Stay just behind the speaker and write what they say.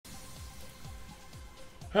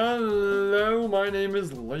Hello, my name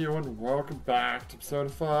is Leo and welcome back to episode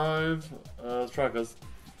 5. Let's try this.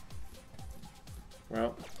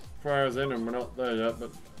 Well, 4 hours in and we're not there yet,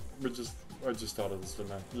 but I just started this,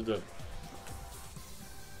 didn't I? You did.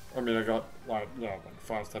 I mean, I got like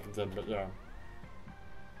 5 seconds in, but yeah.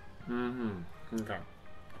 Okay.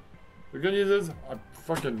 The good news is,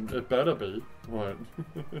 it better be. What?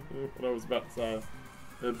 What I was about to say.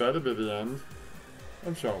 It better be the end.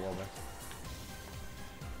 I'm sure it will be.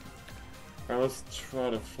 Alright, let's try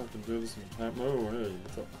to fucking do this in time. Oh, hey,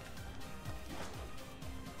 what's up?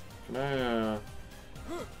 Can I,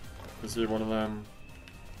 is he one of them?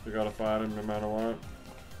 You gotta fight him no matter what?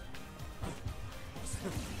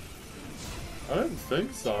 I don't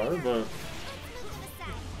think so, but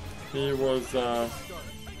he was,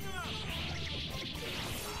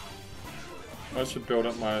 I should build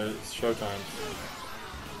up my showtime.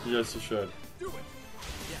 Yes, you should.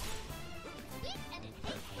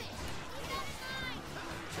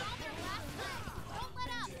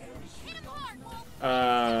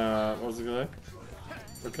 What was it gonna say?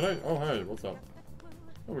 But can I? Oh, hey, what's up?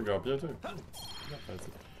 Oh, we go up here too.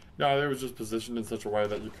 Yeah, it was just positioned in such a way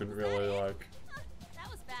that you couldn't really, like,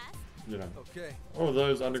 you know. Okay. Oh,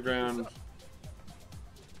 those underground.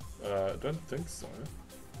 I don't think so.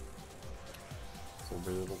 It's a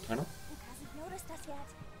weird little tunnel.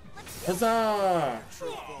 Huzzah!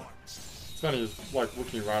 It's funny, he's like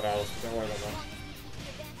looking right at us, but don't worry about that.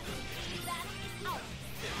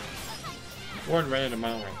 We're on random,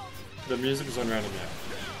 aren't we? The music is on random, yeah.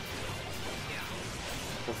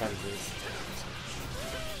 For fun, please.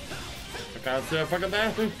 I can't see a fucking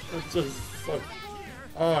thing! It's just so...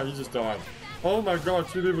 Oh, he just died. Oh my god,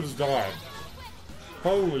 2 people just died.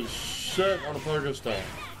 Holy shit on a poker stand.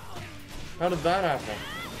 How did that happen?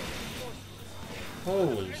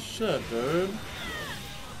 Holy shit, dude.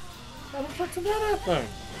 How the fuck did that happen?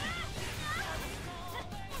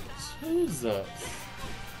 Jesus.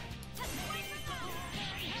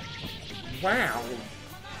 Wow.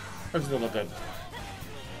 I'm still not dead.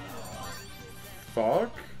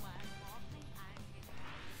 Fuck?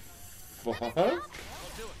 Fuck?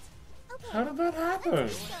 How did that happen?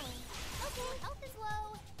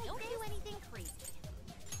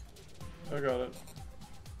 I got it.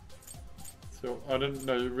 So, I didn't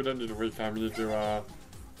know, we don't need to recap, we need to do,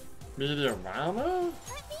 Mediarama?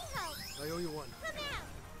 I owe you one.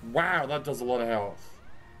 Wow, that does a lot of health.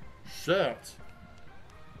 Shit.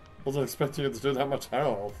 Wasn't expecting it to do that much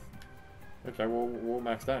health. Okay, we'll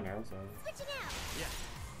max that now, so. Yeah.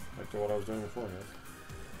 Back to what I was doing before, yes.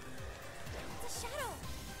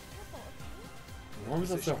 Why was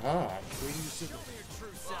that so hard?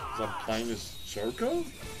 Because I'm playing as Joker?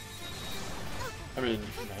 I mean,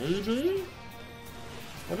 maybe?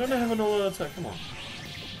 Why don't I have an all-out attack? Come on.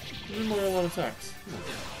 Give me more all-out attacks.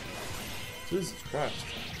 Jesus Christ.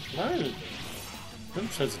 No!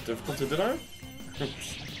 Didn't change the difficulty, did I?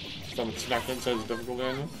 Someone snuck in, change the difficulty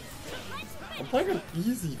on you. I'm playing it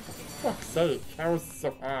easy, for fuck's sake. How is it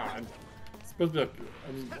so hard? It's supposed to be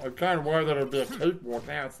I'm kind of worried that it'll be a cakewalk.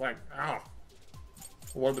 Now it's like, ah.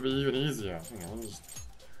 I want it to be even easier. Hang on, just...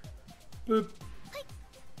 Boop.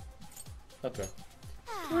 That's it.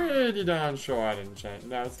 Pretty darn sure I didn't change.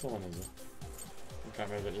 No, it's still uneasy. You can't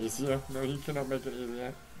make it easier. No, you cannot make it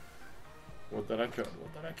easier. What that I could.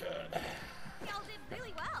 What that I could. Y'all did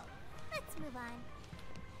really well. Let's move on.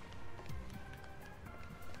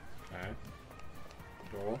 Okay.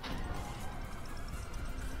 Door.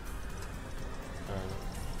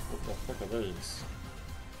 What the fuck are these?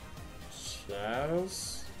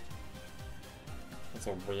 Shadows? That's a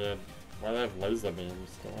weird... Why do they have laser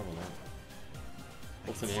beams? I don't know.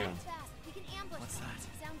 What's in here? What's that?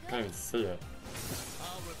 I can't even see it.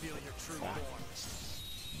 I'll reveal your true form.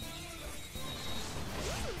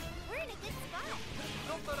 We're in a good spot.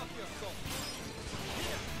 Don't let up your soul.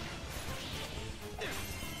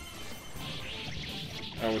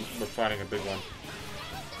 Oh, we're fighting a big one.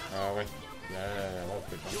 Oh, wait. Yeah, that's a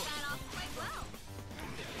big one.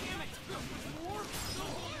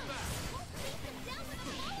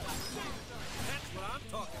 That's what I'm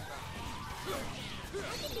talking about.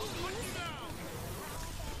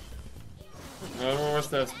 No, what's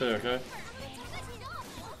that spear, okay?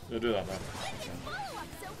 You do that, man.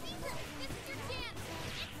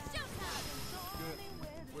 Good.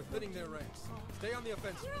 We're thinning their ranks. Stay on the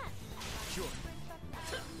offensive. Sure.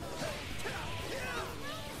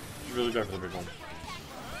 You really go for the big one.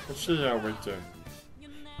 What's she weak to?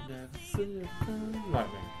 Never see it come.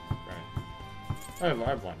 Lightning. Right. I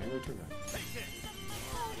have lightning, we do that.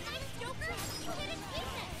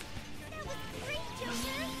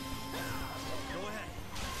 Go ahead.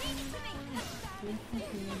 So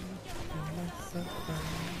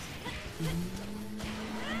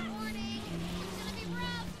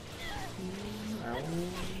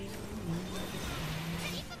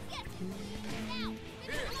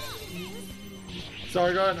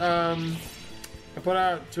I got I put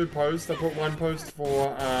out 2 posts. I put one post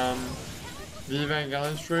for the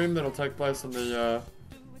Evangelion stream that'll take place on the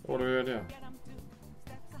what are we doing?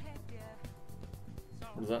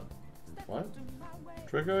 What is that? What?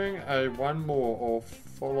 Triggering a one more or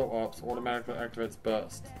follow-ups automatically activates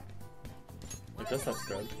burst. I guess that's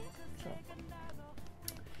good. Sure.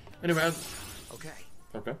 Anyway, Okay.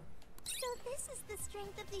 okay. So this is the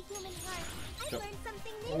strength of the human heart. I've Yep. learned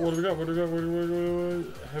something Oh, new. what do we got? What do we got? What do we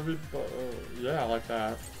got? Heavy. Yeah, I like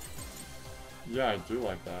that. Yeah, I do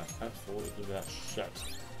like that. Absolutely, give me that shit.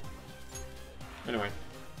 Anyway,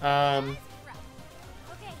 Okay,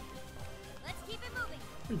 let's keep it moving.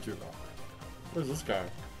 we do that. Where does this go?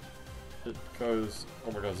 It goes.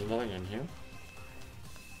 Oh my god, there's nothing in here.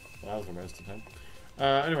 Well, that was a waste of time.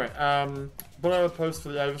 Anyway, put out a post for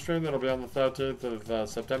the Ava stream that'll be on the 13th of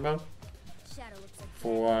September Shadow looks like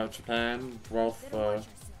for Japan, 12th better watch ourselves.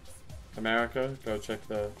 America. Go check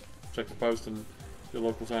the post and your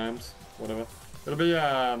local times, whatever. It'll be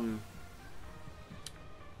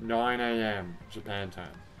 9 AM Japan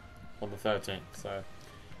time on the 13th. So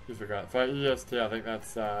you figure out. For EST, I think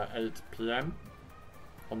that's 8 PM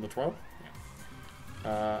on the 12th.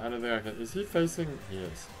 Yeah. I don't think I can. Is he facing? He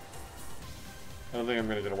is. I don't think I'm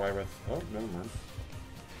gonna get away with. Oh, never mind.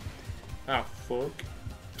 Ah, fuck.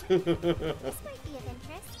 This might be of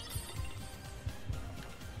interest.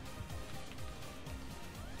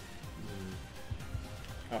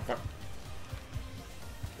 Oh, fuck.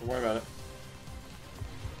 Don't worry about it.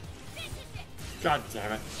 God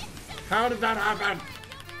damn it. How did that happen?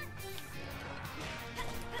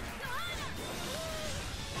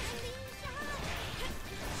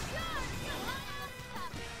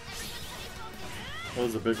 That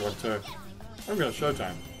was a big one too. I'm gonna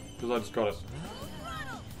Showtime, because I just got it.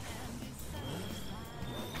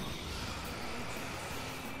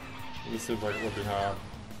 This seems like it would be hard.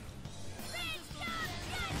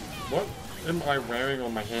 What am I wearing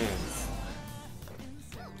on my hands?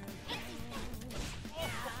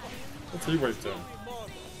 What's he wasting?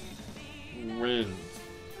 Wind.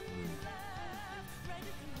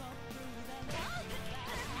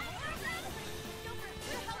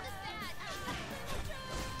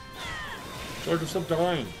 Joker, stop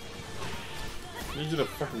dying. I need you to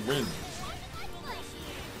fucking win.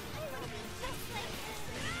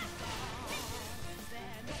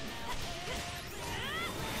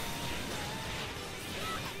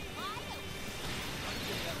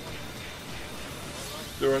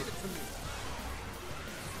 Do it.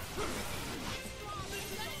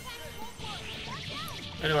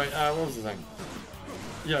 Anyway, what was the thing?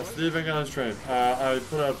 Yes, the Evangelion stream. I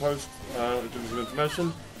put out a post giving some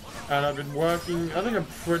information, and I've been working. I think I'm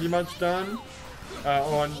pretty much done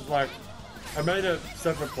on like. I made a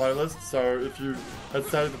separate playlist, so if you had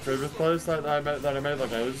saved the previous playlist that I made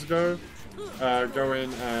like ages ago, go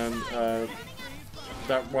in and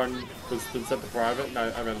that one was been set to private, and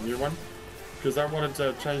I made a new one. Because I wanted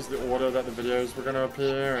to change the order that the videos were going to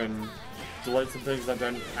appear and delete some things that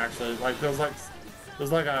don't actually like. There's like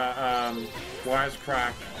a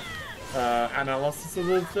wisecrack analysis of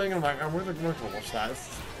the thing. I'm like, I'm not gonna watch that.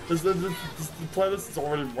 The playlist is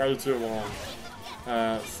already way too long,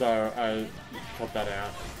 so I cut that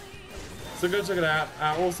out. So go check it out.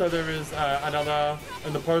 Also, there is another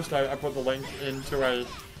in the post. I put the link into a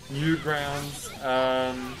Newgrounds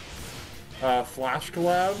Flash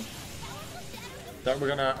collab. That we're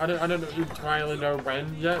gonna, I don't entirely know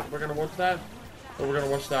when yet we're gonna watch that, but we're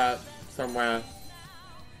gonna watch that somewhere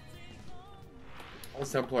at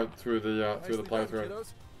some point through the playthrough.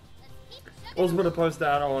 Also gonna post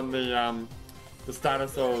that on the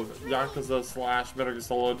status of Yakuza / Metal Gear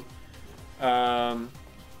Solid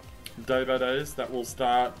day by days that will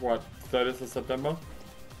start what 30th of September.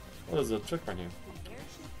 Oh, there's a checkpoint here.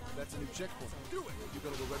 That's a new checkpoint. Do it. You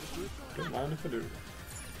gonna go register it? Don't mind if I do.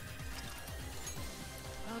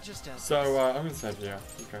 I'll just ask. So, I'm gonna save here.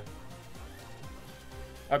 Okay.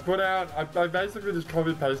 I put out, I basically just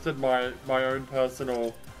copy pasted my own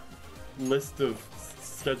personal list of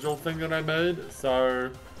schedule thing that I made. So,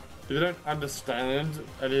 if you don't understand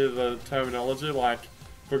any of the terminology, like,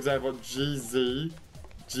 for example,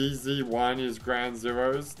 GZ1 is Ground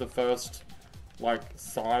Zeroes, the first, like,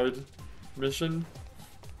 side mission.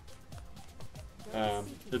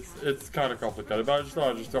 It's kind of complicated, but I just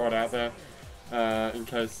thought I'd just throw it out there. In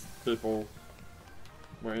case people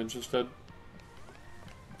were interested.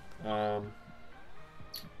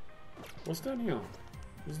 What's down here?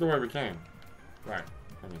 This is the way we came. Right.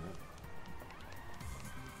 I mean that.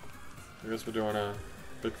 I guess we're doing a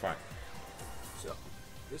big fight. So,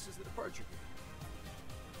 this is the departure gate.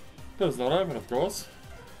 Door's not open, of course.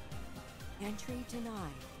 Entry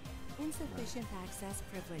denied. Insufficient access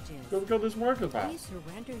privileges. We've got this worker pass. Please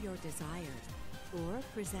surrender your desires or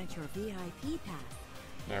present your VIP pass.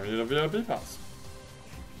 Now we need a VIP pass.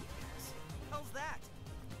 How's that?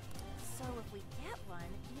 So if we get one,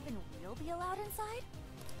 even we'll be allowed inside?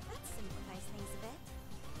 That simplifies things a bit.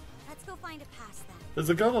 Let's go find a pass then. There's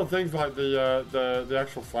a couple of things like the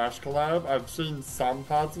actual Flash collab. I've seen some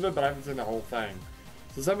parts of it, but I haven't seen the whole thing.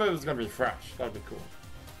 So some of it's gonna be fresh. That'd be cool.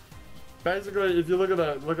 Basically, if you look at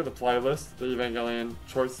the playlist, the Evangelion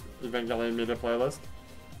Choice Evangelion Media playlist,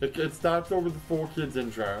 it starts off with the 4Kids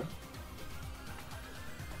intro.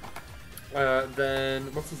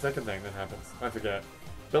 Then what's the second thing that happens? I forget.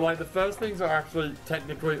 But like the first things are actually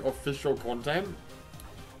technically official content.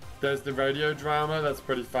 There's the radio drama, that's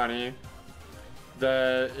pretty funny.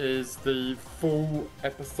 There is the full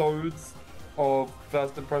episodes of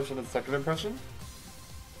First Impression and Second Impression.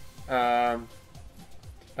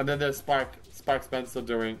 And then there's Spike Spencer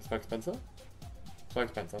doing Spike Spencer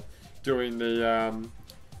doing the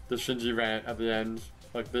Shinji rant at the end,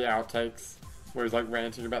 like the outtakes, where he's like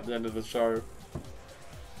ranting about the end of the show.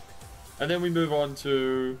 And then we move on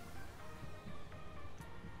to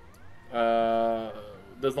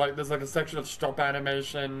there's like a section of stop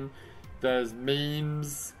animation, there's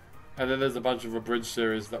memes, and then there's a bunch of abridged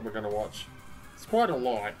series that we're gonna watch. It's quite a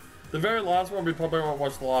lot. The very last one we probably won't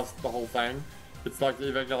watch the whole thing. It's like the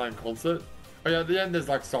Evangelion concert. Oh yeah, at the end there's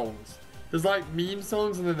like songs. There's like meme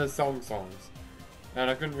songs and then there's songs. And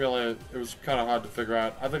I couldn't really, it was kind of hard to figure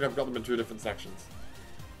out. I think I've got them in 2 different sections.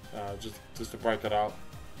 Just to break it up.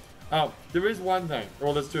 Oh, there is one thing.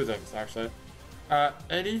 Well, there's 2 things actually.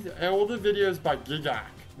 All the videos by Gigak,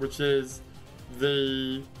 which is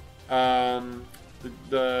the Ava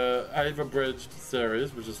Bridged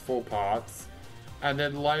series, which is 4 parts. And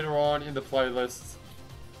then later on in the playlist,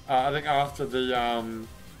 I think after the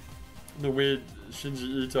weird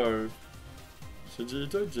Shinji Ito,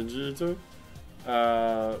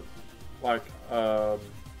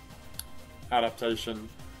 adaptation,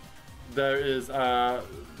 there is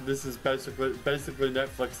this is basically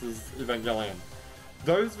Netflix's Evangelion.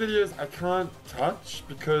 Those videos I can't touch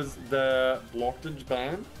because they're blocked in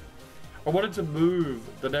Japan. I wanted to move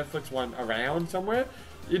the Netflix one around somewhere.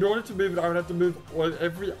 In order to move it, I would have to move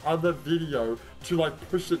every other video to like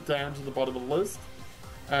push it down to the bottom of the list,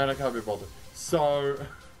 and I can't be bothered. So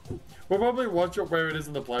we'll probably watch it where it is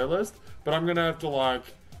in the playlist, but I'm gonna have to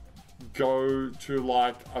like go to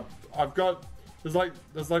like there's like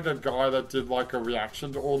a guy that did like a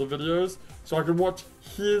reaction to all the videos, so I can watch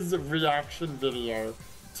his reaction video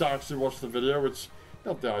to actually watch the video, which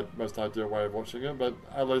not the most ideal way of watching it, but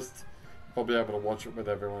at least I'll be able to watch it with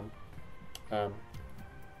everyone.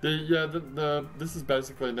 This is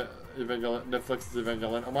basically Netflix's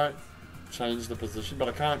Evangelion. I might change the position, but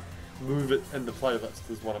I can't move it in the playlist,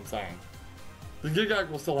 is what I'm saying. The Gigak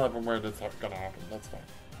will still happen when it's gonna happen, that's fine.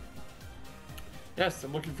 Yes,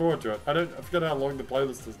 I'm looking forward to it. I forget how long the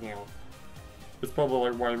playlist is now. It's probably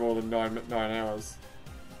like way more than 9 hours.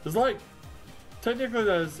 There's like, technically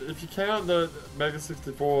there's, if you count the Mega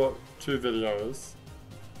 64 2 videos,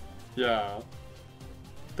 yeah,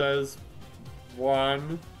 there's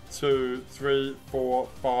 1, 2, 3, 4,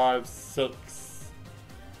 5, 6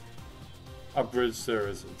 abridged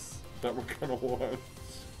series that we're gonna watch.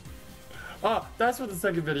 Ah, that's what the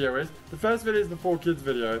second video is. The first video is the 4Kids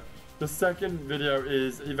video. The second video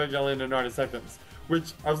is Evangelion in 90 seconds.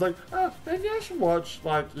 Which I was like, maybe I should watch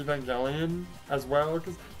like Evangelion as well,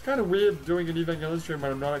 because it's kind of weird doing an Evangelion stream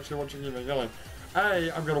when I'm not actually watching Evangelion.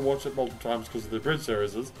 A, I'm gonna watch it multiple times because of the abridged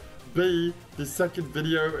series. B, the second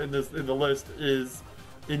video in the list is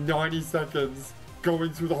in 90 seconds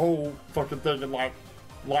going through the whole fucking thing in like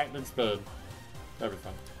lightning speed. That'd be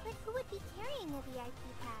fun. But who would be carrying a VIP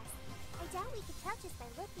pass? I doubt we could touch us by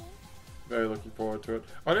looking. Very looking forward to it.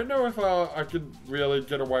 I don't know if I could really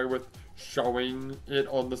get away with showing it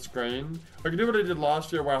on the screen. I can do what I did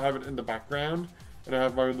last year where I have it in the background and I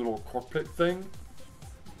have my own little cockpit thing.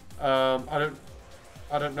 I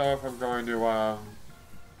don't know if I'm going to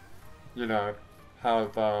you know,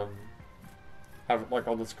 have it like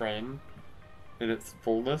on the screen in its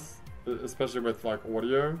fullness, especially with like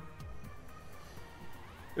audio.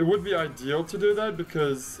 It would be ideal to do that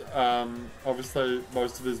because obviously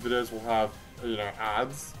most of these videos will have, you know,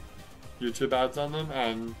 ads, YouTube ads on them,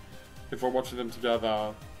 and if we're watching them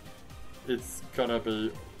together, it's gonna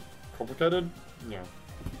be complicated. Yeah,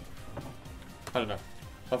 I don't know.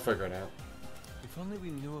 I'll figure it out. If only we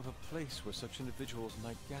knew of a place where such individuals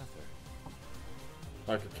might gather.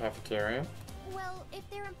 Like a cafeteria? Well, if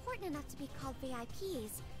they're important enough to be called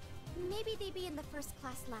VIPs, maybe they'd be in the first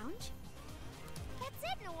class lounge? That's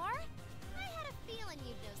it, Noir. I had a feeling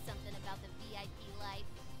you'd know something about the VIP life.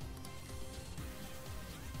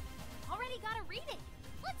 Already gotta read it.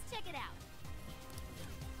 Let's check it out.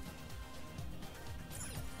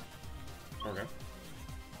 Okay.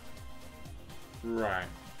 Right.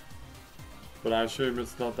 But I assume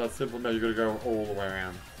it's not that simple. No, you gotta go all the way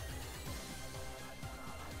around.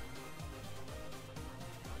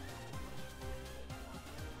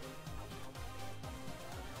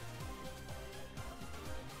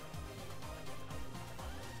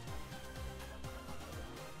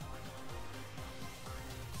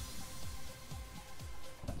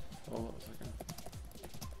 Hold on a second.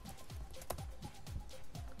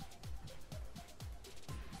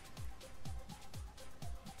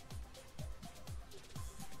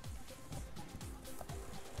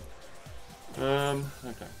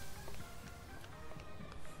 Okay.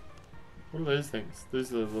 What are these things?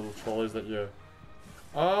 These are the little trolleys that you...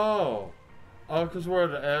 Oh! Oh, because we're at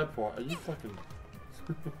an airport. Are you fucking...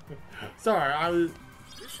 Sorry, I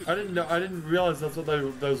didn't know, I didn't realize that's what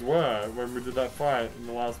those were when we did that fight in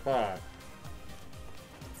the last part.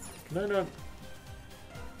 Can I not...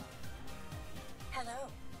 Hello.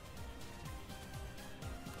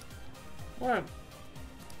 What?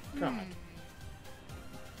 God.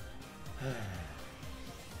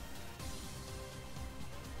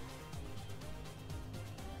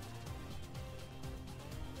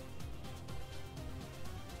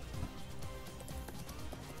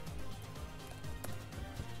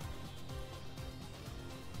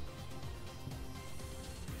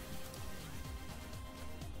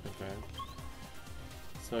 Okay.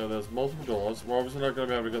 So there's multiple doors. We're obviously not going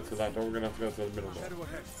to be able to get to that door. We're going to have to go to the middle door. Shadow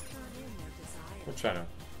ahead. What shadow?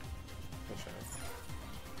 What shadow?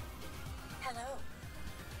 Hello.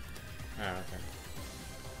 Oh, okay.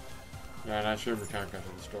 Yeah, and I assume we can't go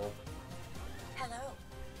to this door. Hello.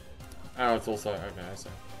 Oh, it's also... Okay, I see.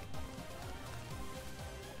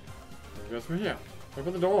 We go through here.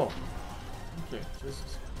 Open the door. Thank you.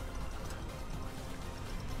 Jesus.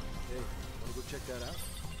 Hey, wanna go check that out?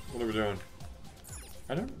 What are we doing?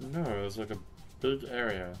 I don't know. There's like a big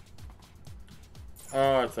area.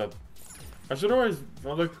 Oh, it's a... I should always...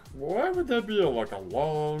 Like, why would there be like a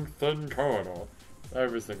long, thin corridor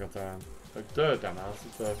every single time? Like, duh, dumbass.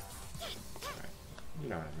 It's a... Right. You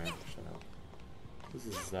know what I meant. Shut up. This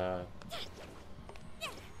is,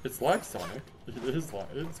 it's like Sonic. It is like...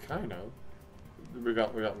 It's kind of. We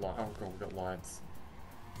got light. Oh god, we got lights.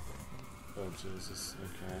 Oh Jesus.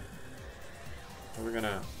 Okay. Are we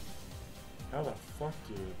gonna... How the fuck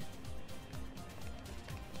do you...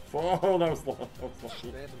 Oh, that was lucky.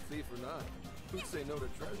 Phantom thief or not, who'd say no to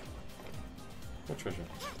treasure? What treasure?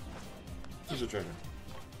 Who's a treasure?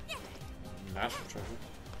 National treasure?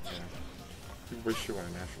 Yeah. You wish you were a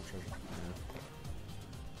national treasure.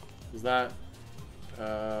 Yeah. Is that...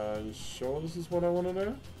 you sure this is what I want to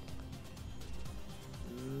do?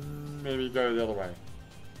 Maybe go the other way.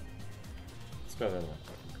 Let's go the other way.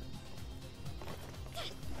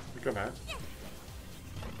 Go back.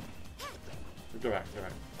 Go back, go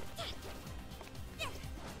back.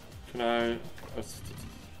 Can I... Is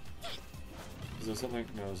there something?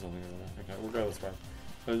 No, there's nothing over there. Okay, we'll go this way.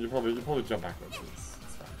 And you probably jump backwards. It's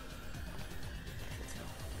fine. It's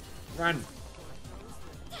fine. Run!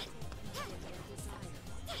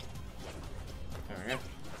 There we go.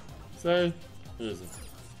 Say, easy.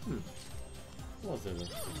 What's it?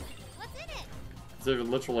 What's in it? It's even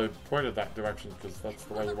literally pointed that direction because that's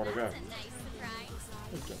the way you want to go. That's a nice surprise.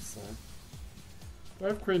 I guess so. Do I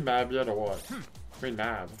have Queen Mab yet or what? Queen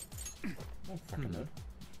Mab? Oh, fucking know.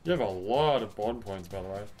 You have a lot of bond points, by the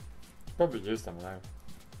way. You probably use them now.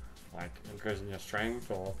 Like, increasing your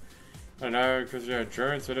strength or... I don't know, because your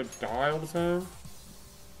endurance, so you don't die all the time?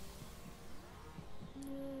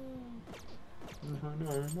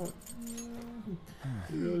 No, not...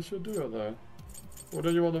 You really should do it, though. Well,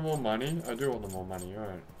 don't you want the more money? I do want the more money, right?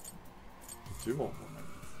 I do want more money.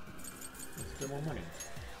 Let's get more money.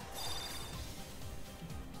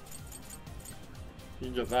 You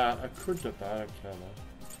can get that. I could get that. I don't care though.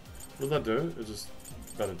 What does that do? It's just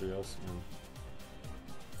better deals.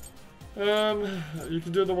 You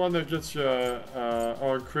can do the one that gets you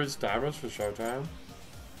increased damage for showtime.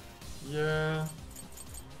 Yeah.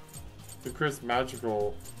 Increased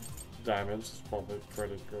magical damage is probably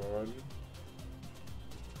pretty good.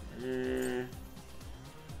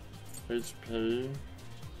 HP.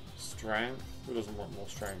 Strength. Who doesn't want more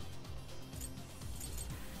strength?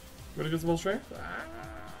 Gonna get some more strength?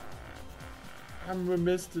 I'm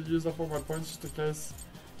remiss to use up all my points just in case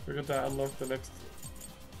we get to unlock the next.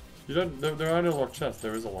 You don't. There are no locked chests.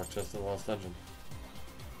 There is a locked chest in the last dungeon.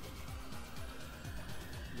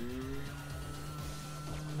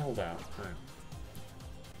 Hold out. Right.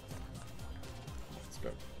 Let's go.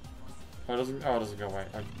 Oh, it doesn't. Oh, it doesn't go away.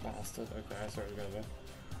 I bastard. Okay, I saw what you're gonna do.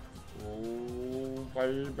 Oh,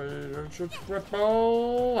 baby, it's a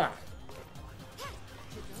triple.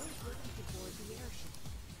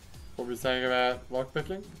 What were we saying about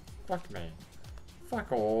lockpicking? Fuck me.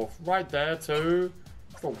 Fuck off. Right there too.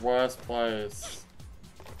 It's the worst place.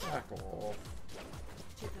 Fuck off.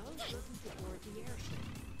 To those looking to board the airship,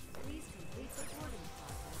 please complete the boarding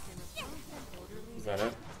process in a prompt and orderly Is that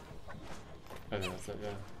it? I think that's it, yeah.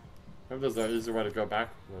 Maybe there's an easier way to go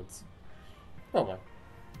backwards. Probably.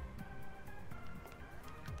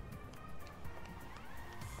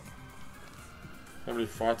 How many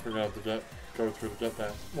fights we're gonna have to go through to get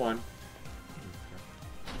there? One.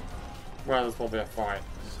 Well, there's probably a fight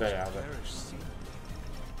there, but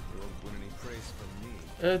You won't win any praise from me.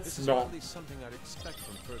 it's This is not. hardly something I'd expect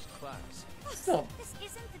from first class. It's not. This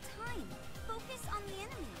isn't the time. Focus on the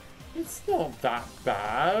enemy. It's not that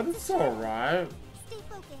bad. It's alright. Stay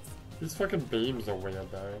focused. These fucking beams are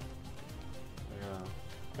weird though. Yeah.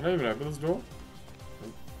 Can I even open this door?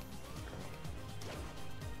 Nope.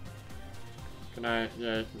 Can I?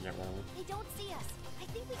 Yeah, you can get one of them. They don't see us. I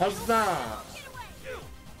think we Huzzah! Get away!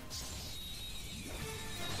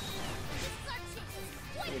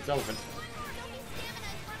 It's elephant. Don't be stamina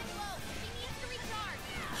is running low. She needs to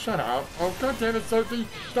recharge. Shut up. Oh god damn it, Sophie!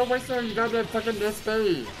 Don't waste her, you got that fucking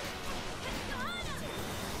SP!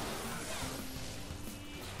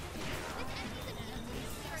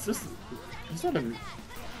 Is this... Is that a...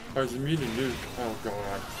 Oh, it's a mutant nuke. Oh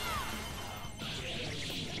god.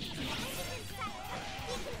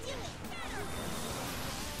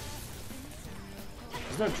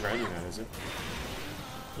 He's not draining that, is it?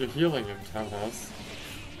 You're healing him, Thomas.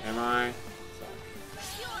 Am I?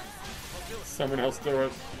 Someone else do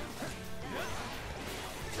it.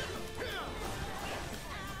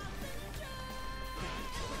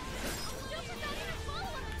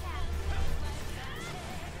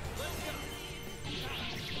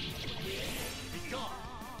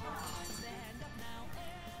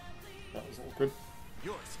 That was awkward.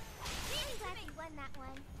 Yours. Really glad we won that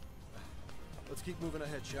one. Let's keep moving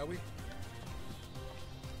ahead, shall we?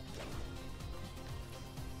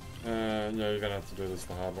 Yeah, you're gonna have to do this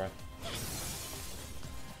the hard way.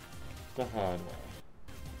 The hard way.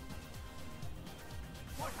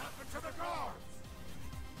 What happened to the guards?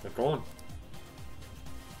 They're gone.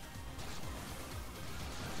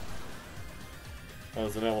 Oh,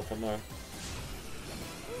 there's an elephant there.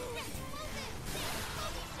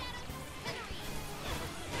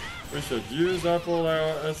 We should use up all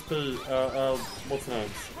our SP, what's the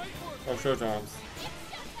names? Our show times.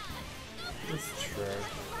 It's true.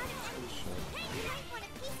 We should. You might want to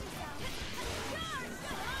piece yourself.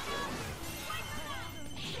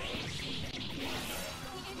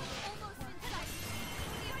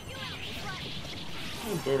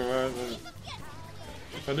 I'll do it right then.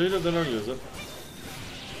 If I need it, then I'll use it.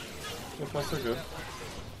 So far, so good.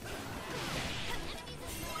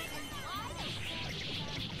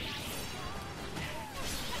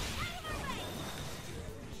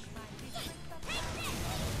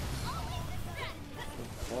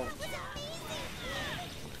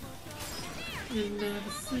 You never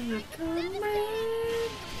see it coming.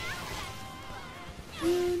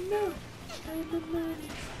 You know, I'm the money.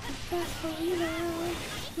 That's all you know.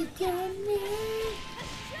 You got me.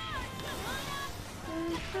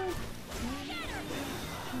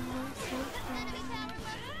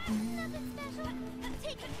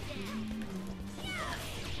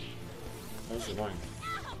 That's annoying.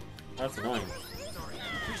 That's annoying.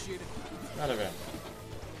 Appreciate it. Out of it.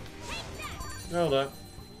 Nailed it.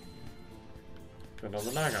 Got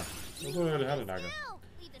another Naga. I thought I already had a Naga. No,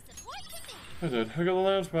 leave the support to me. I did. I got the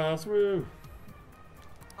lounge pass. Woo!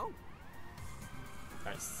 Oh,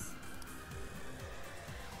 Nice.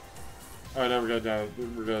 Oh, now we go down.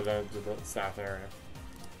 We go down to the south area.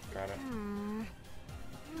 Got it.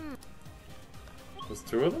 There's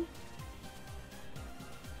two of them.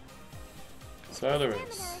 So there Stamina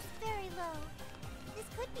is. is very low. This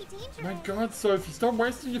could be dangerous. My God, Sophie, stop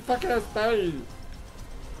wasting your fucking SP.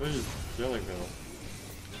 Please, killing me.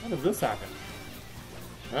 How did this happen?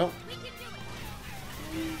 Well, We can do it.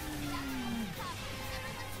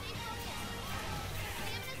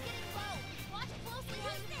 Stamina's getting low. Watch closely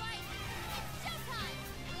how you fight. It's showtime.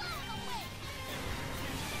 Long away.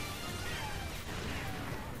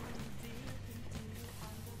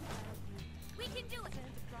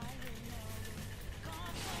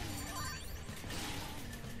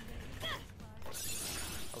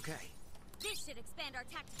 understand our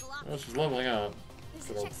tactical Oh, options. she's leveling up. There's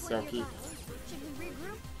Good a old checkpoint Selkie. nearby. Should we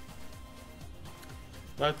regroup?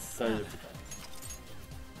 Let's save the game.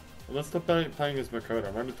 Well, let's stop playing as Makoto.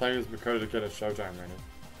 I'm only playing as Makoto to get a Showtime ready.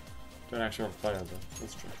 Don't actually want to play as her.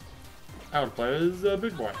 That's true. I want to play as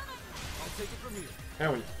Big Boy. I'll take it from here.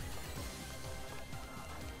 Hell yeah.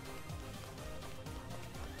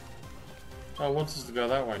 Oh, it wants us to go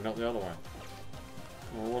that way, not the other way.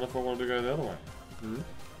 Well, what if I wanted to go the other way? Hmm? Did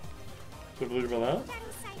you believe about that?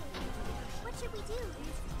 Shadow sighted. What should we do?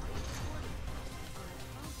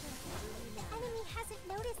 The enemy hasn't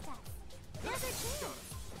noticed us. Now's our chance.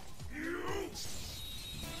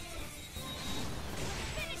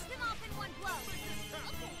 Finish them off in one blow.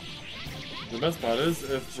 The best part is,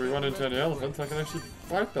 if we run into any elephants, I can actually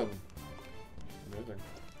fight them. Amazing.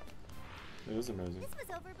 It is amazing. This was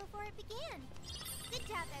over before it began. Good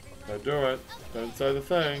job, everyone. Don't do it. Don't say the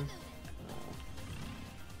thing.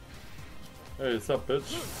 Hey, what's up,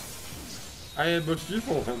 bitch? I ambushed you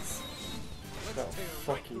for once. That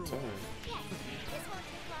fucking time. Yes, this won't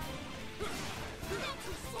take long.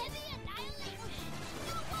 Heavy annihilation to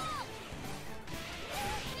the wall.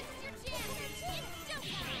 This is your chance. It's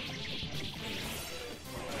showtime.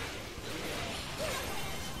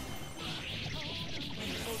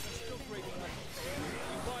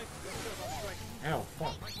 Ow,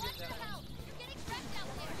 fuck. Want some help? You're getting wrecked out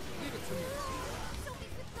there.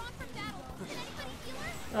 Sophie's withdrawn from battle. Can anybody heal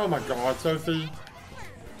her? Oh my god, Sophie.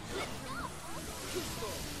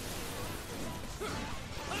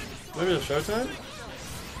 Maybe a Showtime?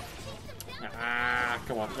 Ah,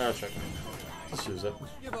 come on. No Showtime. Let's use it.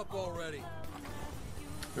 Give up already.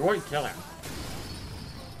 It won't kill him.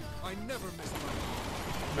 I never miss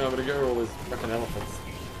my. No, but to get rid of all those fucking elephants.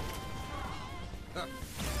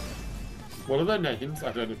 What are their names?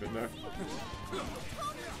 I don't even know.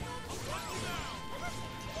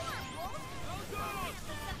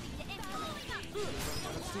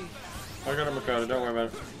 I got a Makoto, don't worry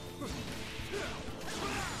about it.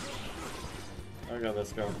 I got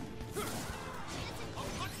this going.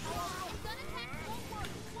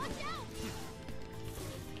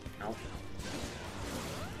 Ow.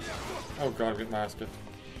 Oh god, get my ass kicked.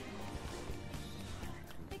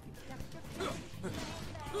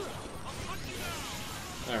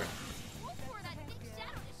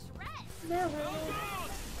 There we go.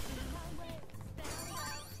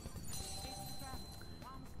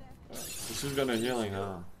 So she's got no healing, huh?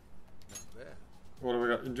 Not bad. What have we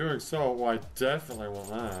got? Enduring Soul? Well, I definitely want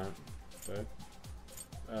that. Okay.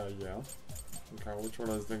 Yeah. Okay, which one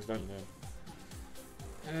of those things don't you need?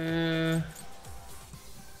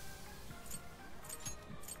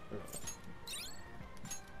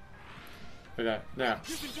 Okay, now.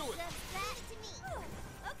 You can do it.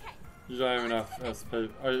 Okay. You don't have enough SP.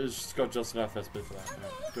 Oh, it's just got just enough SP for that.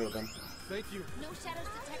 Yeah, do it then. Thank you. No shadows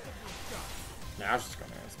detected here. Now she's got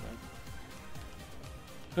no SP.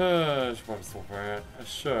 I should probably swap her out. I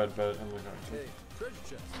should, but I'm not going to. Hey, treasure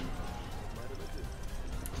chest.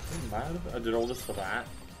 I'm mad at it. I did all this for that.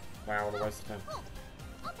 Wow, what a waste of time. Cool.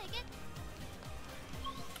 I'll take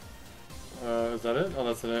it. Is that it? Oh,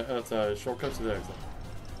 that's a shortcut to the exit.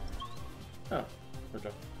 Oh,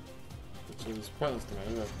 okay. Which is pointless to me.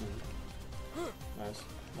 But, nice.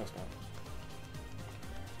 Nice one.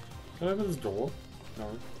 Can I open this door? No.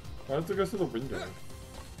 Why did it go through the window?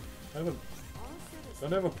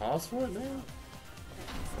 Don't I have a pass for it now?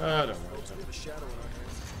 I don't know. We have a shadow in our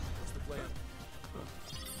hands. What's the plan?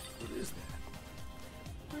 What is that?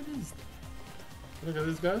 What is that? Can I get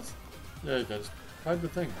these guys? Yeah, you can. Just hide the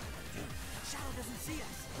thing. Shadow doesn't see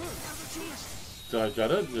us. Now's our chance. Did I get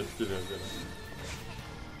it? Yes, you did. Get it.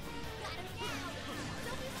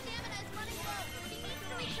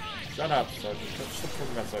 Shut up, Sophie. Stop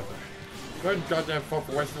talking about Sophie. Good goddamn fuck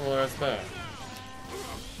for wasting all our spare.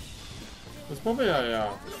 There's probably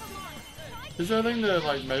a, is there anything to,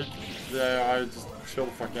 like, make the AI just chill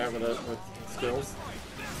the fuck out with it, with skills?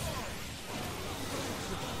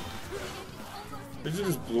 Did you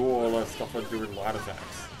just blew all that stuff like doing light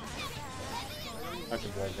attacks? I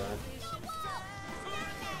can break that.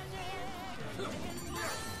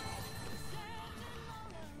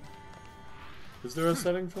 Is there a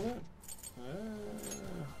setting for that?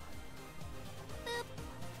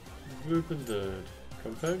 Boop and did.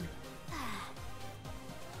 Config?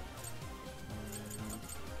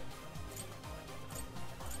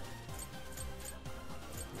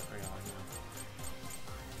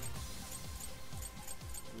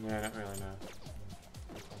 Yeah, not really, no.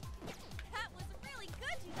 That was really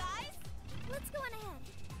good, you guys. Let's go on ahead.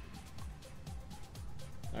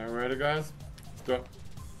 Alright, ready, guys? Let's go.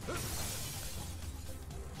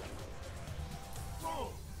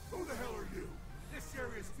 Whoa! Who the hell are you? This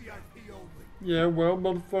Yeah, well,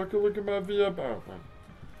 motherfucker, look at my VIP. Oh, wait.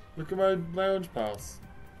 Look at my lounge pass.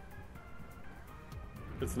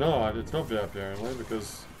 It's not VIP apparently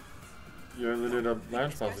because you only need a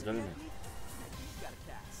lounge pass to get in it.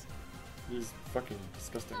 He's fucking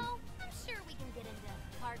disgusting. Oh, I'm sure we can get into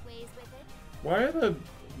part ways with it.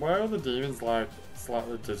 Why are the demons like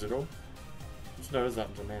slightly digital? Just noticed that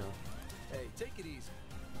until now. Hey, take it easy.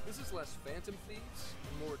 This is less phantom thieves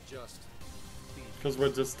and more just thieves. Because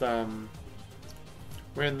we're just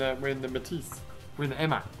we're in the Matisse. We're in the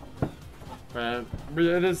Emma.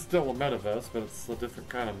 It is still a metaverse, but it's a different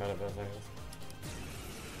kind of metaverse, I guess.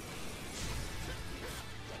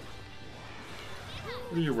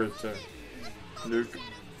 What are you weak to? Nuke.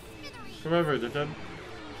 Come over, dickhead.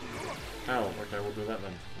 Ow, okay, we'll do that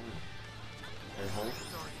then. Hey, huh?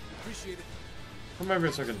 Appreciate it. Come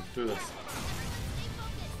over so I can do this.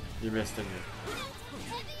 You missed, didn't you?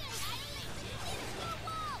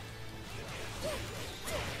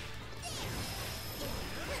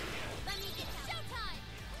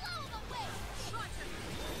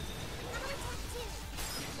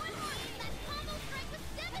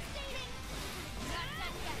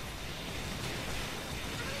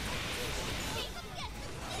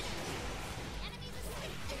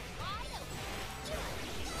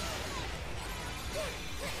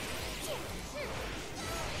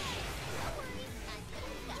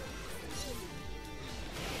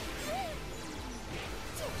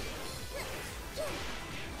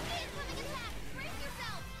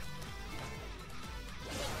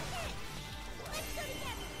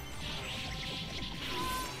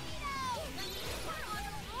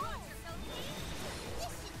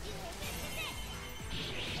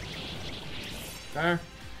 There.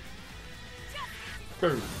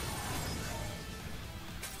 Boom.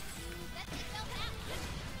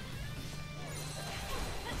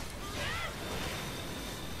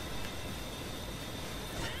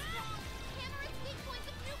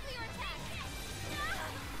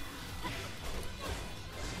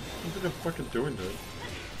 What are they fucking doing, dude?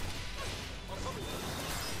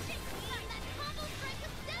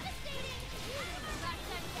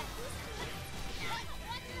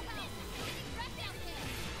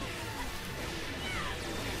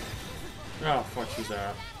 Oh, fuck, she's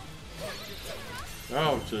out.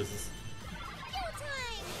 Oh, Jesus.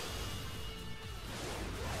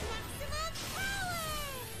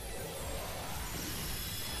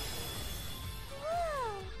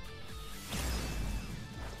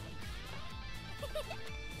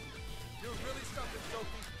 You're really something,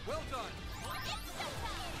 Sophie. Well done.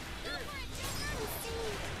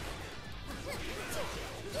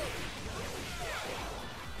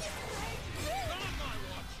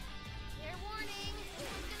 Fair warning, this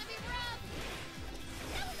is gonna be rough.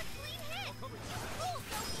 That was a clean hit. Cool,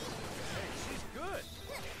 Sophie. Hey, she's good.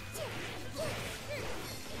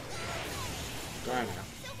 Die now.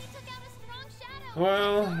 Sophie took out a strong shadow.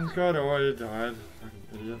 Well, God, I already died. Fucking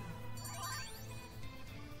idiot.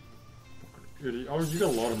 Fucking idiot. Oh, you got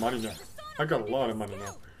a lot of money now. I got a lot of money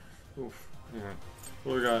now. Oof. Alright.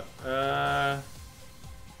 What do we got?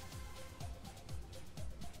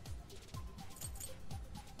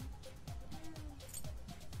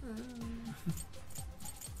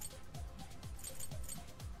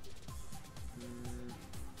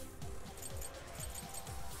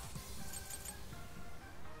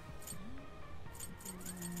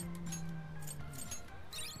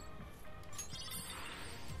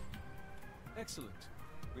 Excellent.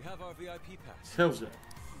 We have our VIP pass. Hells yeah.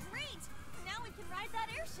 Great! Now we can ride that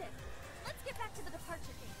airship. Let's get back to the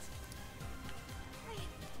departure gate.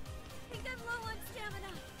 I think I'm low on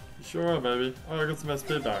stamina. You sure are, baby. Oh, I got some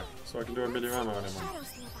SP back, so I can do a mini ammo on him.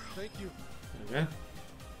 Shadows nearby. Thank you. There you go.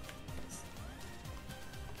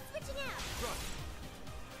 Switching out.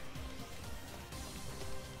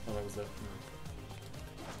 Oh, that was it.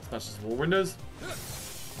 Smash some more windows.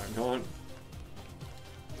 Hang on.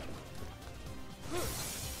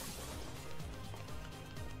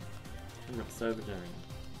 I'm gonna save the game.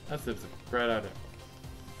 That seems a great idea.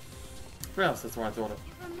 Yes, that's why I thought it.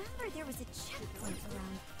 Remember there was a checkpoint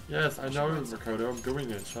around. Yes, I know, Makoto. I'm doing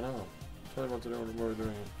it. Shut up. Tell me what to do when we're doing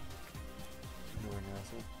it. Annoying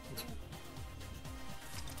asshole.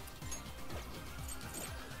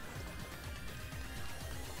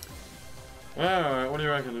 Alright, what do you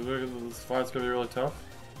reckon? Do you reckon this fight's gonna be really tough?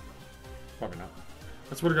 Probably not.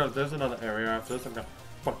 I swear to God, if there's another area after this, I'm gonna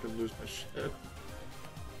fucking lose my shit.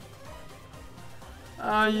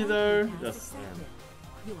 Are you though? Yes, I am.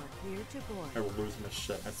 You are clear to board. I will lose my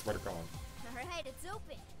shit, I swear to God. Alright, it's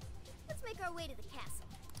open. Let's make our way to the castle.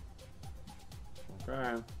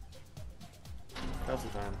 Okay. Castle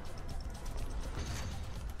time.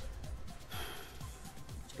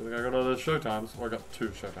 I think I got all the showtimes. Well, I got 2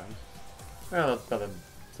 showtimes. Yeah, that's better than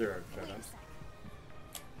 0 Wait a showtimes. sec.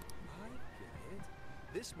 I get it.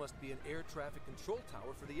 This must be an air traffic control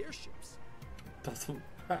tower for the airships. Doesn't.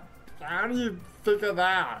 How do you figure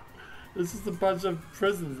that? It's just a bunch of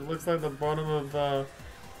prisons. It looks like the bottom of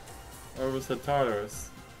over Tartarus.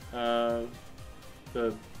 The.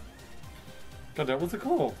 God damn, what's it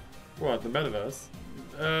called? What, the metaverse?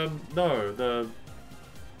 No, the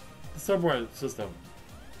subway system.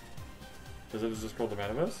 Is it just called the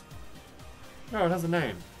metaverse? No, it has a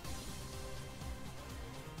name.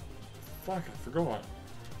 Fuck, I forgot.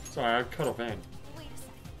 Sorry, I cut off Anne. Wait a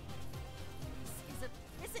sec. This is a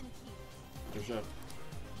prison cube. For sure.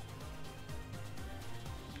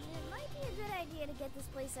 It might be a good idea to get this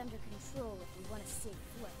place under control if we want to save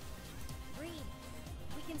Flick. Reed,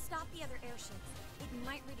 we can stop the other airships. It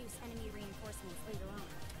might reduce enemy reinforcements later on.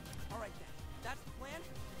 Alright then. That's the plan.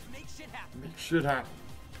 Make shit happen. Make shit happen.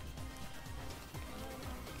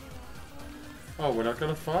 Oh, we're not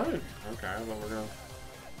gonna fight? Okay, well we're gonna...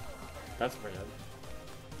 That's weird.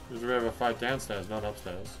 Because we have a fight downstairs, not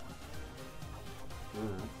upstairs.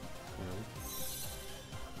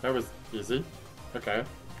 That was easy. Okay.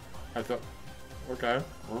 I thought... Okay,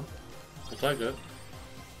 well, I'll take it.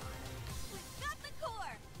 We've got the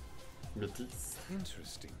core! Matisse.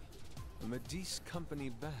 Interesting. A Medis company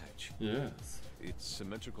badge. Yes. Its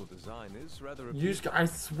symmetrical design is rather You, I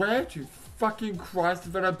swear to fucking Christ,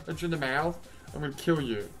 if I don't punch you in the mouth, I'm gonna kill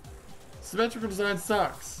you. Symmetrical design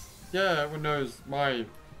sucks. Yeah, everyone knows my...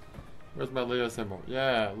 Where's my Leo symbol?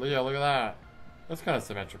 Yeah, Leo, look at that. That's kind of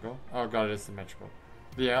symmetrical. Oh god, it is symmetrical.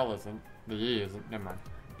 The L isn't. The E isn't. Never mind.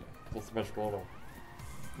 It's all symmetrical at all.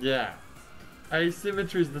 Yeah.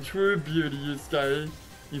 Asymmetry is the true beauty, you say.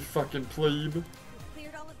 You fucking plebe. We've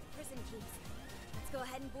cleared all of the prison keys. Let's go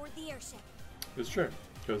ahead and board the airship. It's true.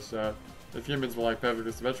 Because if humans were like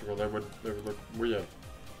perfectly symmetrical, they would look weird.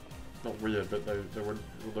 Not weird, but they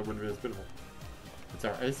wouldn't be as beautiful. It's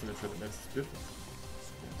our asymmetry that makes us beautiful.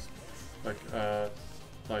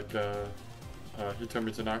 Like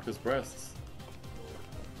Hitomi Tanaka's breasts.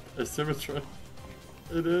 Asymmetry.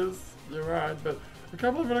 It is. You're right, but a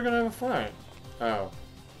couple of them are gonna have a fight. Oh.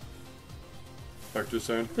 Back too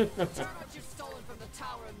soon. Turn what you've stolen from the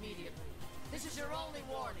tower immediately. This is your only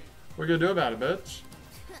warning. What are you gonna do about it, bitch?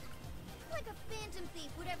 Like a phantom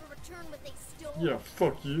thief would ever return what they stole. Yeah,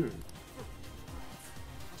 fuck you.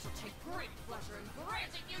 I shall take great pleasure in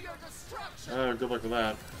granting you your destruction. Oh, good luck with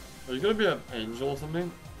that. Are you gonna be an angel or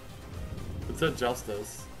something? It said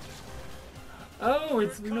justice. Oh,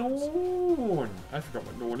 it's Norn! I forgot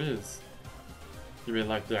what Norn is. You mean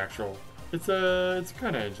like the actual... It's a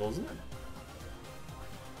kind of angel, isn't it?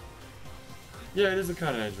 Yeah, it is a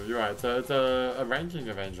kind of angel, you're right. It's a ranking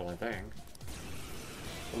of angel, I think.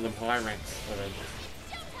 One of the high ranks of angels.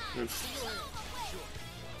 Which...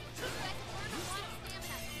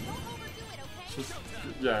 Just,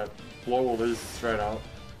 yeah, blow all these straight out.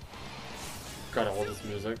 Got all this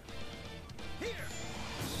music.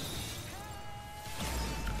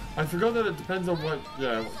 I forgot that it depends on what,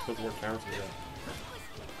 yeah, what character you get.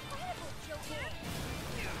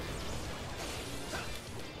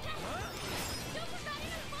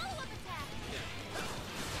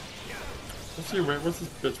 What's this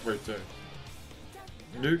bitch weight do?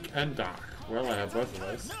 Nuke and Dark. Well, I have both of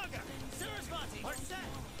those.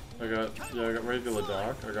 I got regular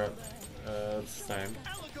Dark. I got, it's the same.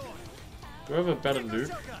 Do I have a better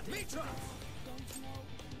Nuke?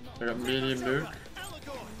 I got medium Nuke.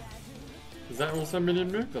 Is that also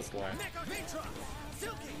medium Nuke? That's why.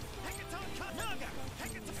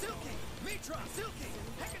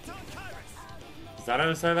 Is that how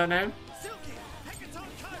you say that name?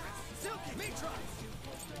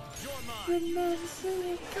 Biggest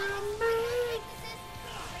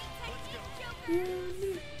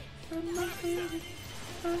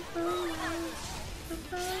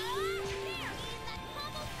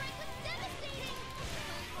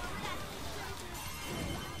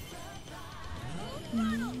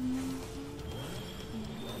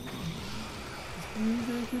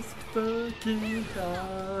fucking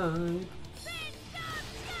hype.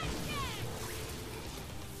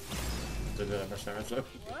 Didn't do that much damage though.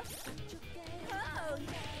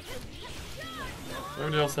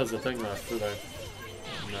 Nobody else has a thing left, do they?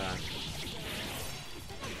 Nah.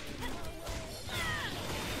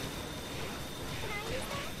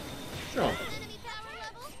 Sure.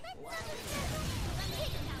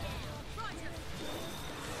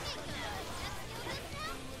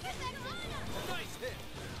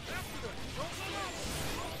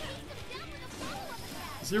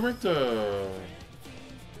 Is he weak to...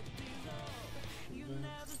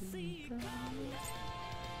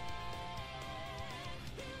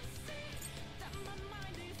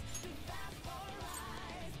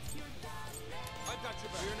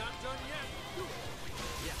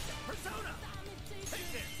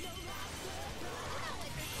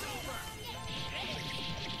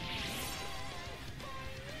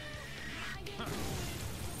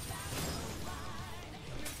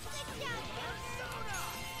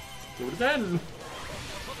 Do it again!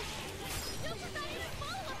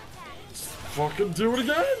 Fucking do it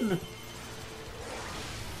again!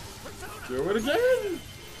 Do it again!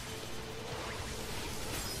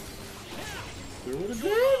 Do it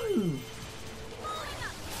again!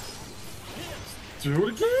 Do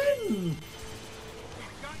it again!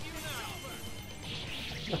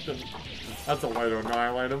 That's a way to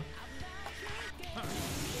annihilate him.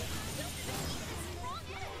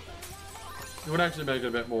 It would actually make it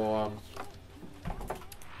a bit more,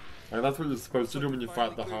 like that's what you're supposed to do when you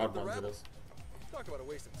fight the hard ones in this. Talk about a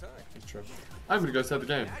waste of time. That's true. I'm gonna go save the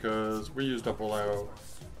game, because we used up all our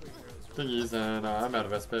thingies and I'm out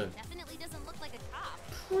of SP. Definitely doesn't look like a cop.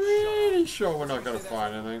 Pretty sure we're not gonna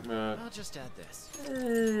find anything, but... I'll just add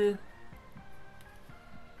this.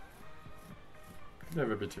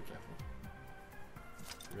 Never be too careful.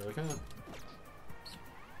 You really can't.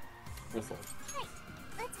 What's that? Right,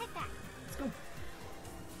 let's head back. Let's go.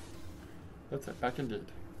 Let's head back indeed.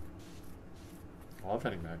 I love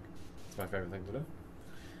heading back. It's my favorite thing to do.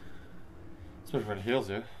 Especially when it heals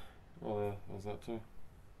you. Well, there's that too.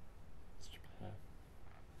 Stupid hair.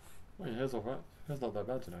 Oh, your hair's alright. Hair's not that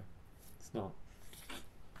bad today. It's not.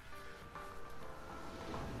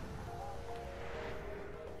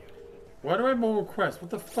 Why do I have more requests?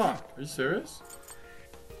 What the fuck? Are you serious?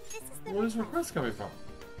 This is the Where is requests coming from?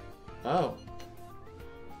 Oh.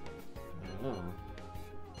 Oh.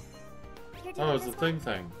 You're doing Oh, it's this the one?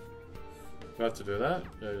 thing. Do I have to do that?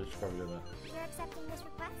 Yeah, you should probably do that. You're accepting this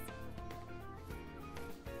request?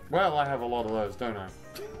 Well, I have a lot of those, don't I?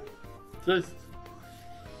 Jesus.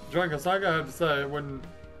 Drunk as I have to say, it wouldn't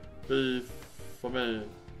be for me.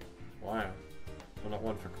 Wow. Well, not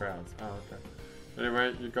one for crowds. Oh, okay.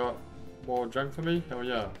 Anyway, you got more junk for me? Hell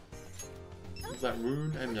yeah. Is that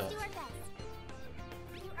rune Let's amulet? do our best.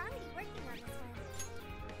 You're already working on this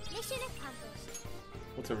one. Mission accomplished.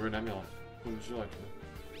 What's a rune amulet? What would you like to do?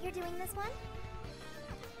 You're doing this one?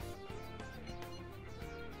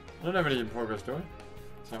 I don't have any in progress, do I?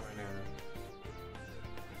 It's not right now.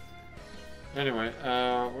 Anyway,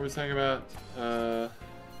 what were we saying about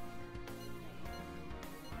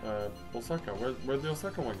Osaka? Where'd the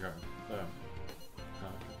Osaka one go? There. Oh,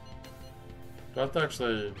 okay. Do I have to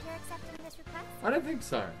actually... You're accepting this request? I don't think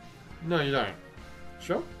so. No, you don't.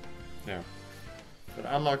 Sure? Yeah. It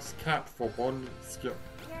unlocks cap for one skill.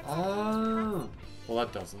 You're accepting this Oh! request? Well,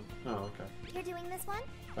 that doesn't. Oh, okay. You're doing this one?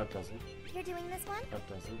 That doesn't. You're doing this one? That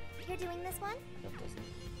doesn't. You're doing this one? That doesn't.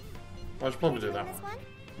 Well, I should probably do You're that doing this one. one?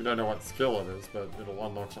 We don't know what skill it is, but it'll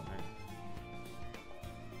unlock something.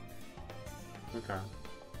 Okay.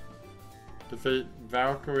 Defeat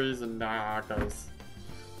Valkyries and Nagas.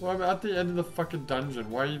 Well, I'm at the end of the fucking dungeon.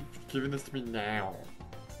 Why are you giving this to me now?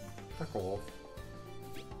 Fuck off.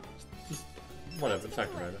 Just whatever, it's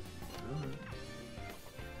activated. Alright.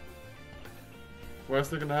 Worst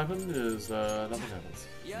thing can happen is nothing happens.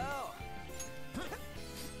 Yo! I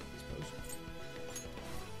suppose.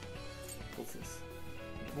 What's this?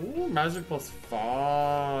 Ooh, magic +5.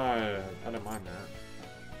 I don't mind that.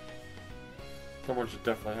 Someone should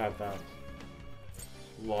definitely have that.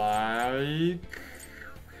 Like...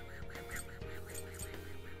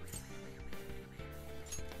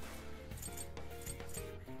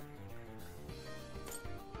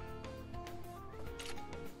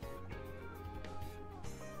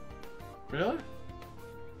 Really?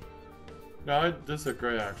 No, I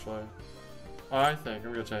disagree actually. I think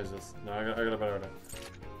I'm gonna change this. No, I got a better idea.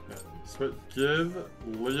 Yeah. Give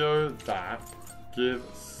Leo that. Give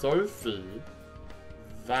Sophie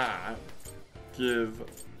that. Give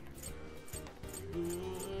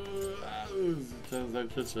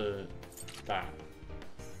Kenzo that.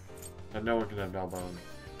 And no one can have Nullbound.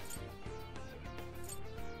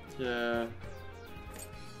 Yeah.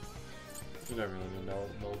 You don't really need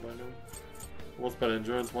Nullbound, do you? What's better,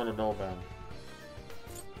 Endurance 1 or Nullbound?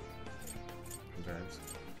 Endurance.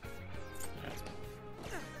 Yeah,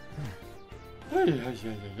 it's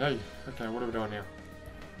hey. Okay, what are we doing now?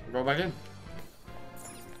 We're going back in?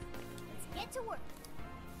 Let's get to work.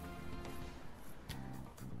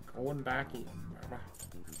 Going back in.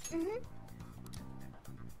 Mm-hmm.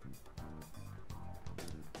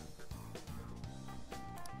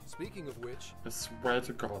 Speaking of which, I swear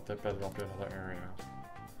to God, there better not be another area.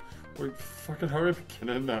 Wait, fucking hurry up and get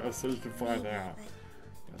in there so you can find out.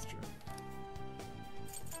 That's true.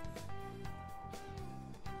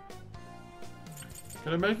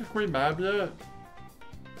 Can I make a Queen Mab yet?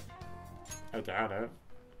 I doubt it.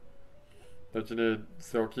 Don't you need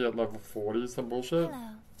Silky at level 40, some bullshit?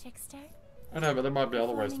 Hello, Trickster. I know, but there might be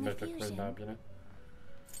other ways to Performing make a a Queen fusion. Mab, you know?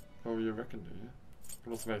 Oh, you reckon, do you? You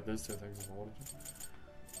can also make these two things if I wanted to.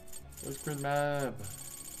 Where's Queen Mab?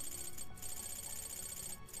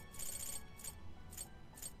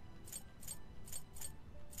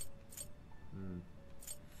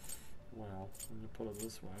 now. When you put it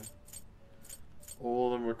this way.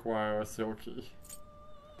 All of them require a Silky.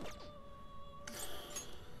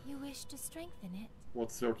 You wish to strengthen it?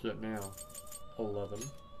 What's Silky at now? 11.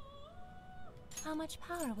 How much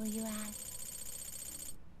power will you add?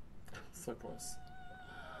 So close.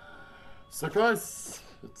 So close!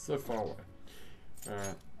 It's so far away.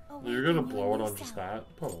 Alright. You're gonna blow it on just that?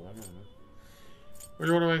 Probably, I don't know. What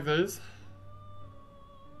do you want to make these?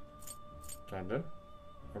 Can do.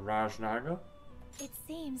 A Raj Naga? It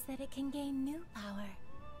seems that it can gain new power.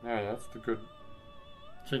 Oh yeah, that's the good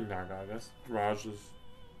King Naga, I guess. Raj is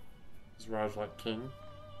Raj like king?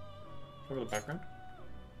 Show me the background?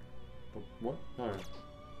 But what? No.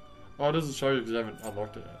 Oh, it doesn't show you because you haven't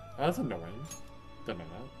unlocked it yet. Oh, that's annoying. Didn't know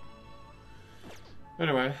that.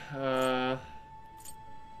 Anyway,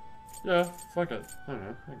 yeah, fuck it. I don't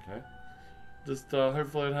know, okay. Just,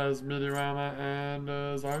 hopefully it has Meteorama and,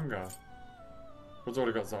 Zyonga. It's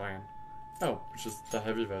already got Zion. Oh, which is the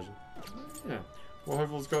heavy version. Yeah. Well,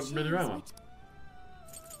 hopefully it's got Meteorama.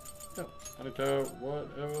 Yeah, I don't care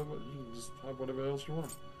whatever, you can just have whatever else you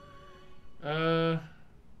want. Yeah.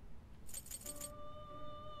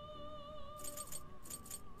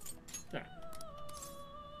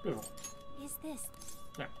 Beautiful. Is this?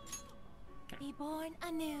 Yeah. Be born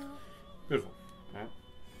anew. Beautiful. Yeah.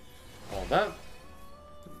 All that.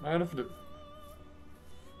 Not enough to do.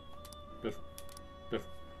 Beautiful.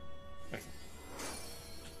 Beautiful. Excellent.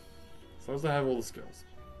 So as I have all the skills.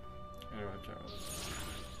 Anyway, okay.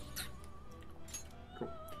 Cool.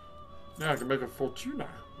 Now I can make a Fortuna.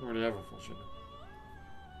 I already have a Fortuna.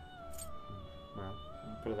 Well,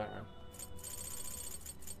 put it that way.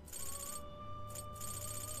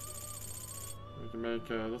 We can make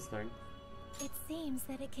this thing. It seems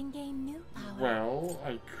that it can gain new power. Well,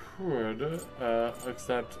 I could,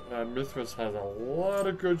 except Mithras has a lot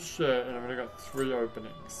of good shit, and I've only got 3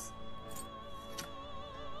 openings.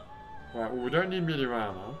 Right, well, we don't need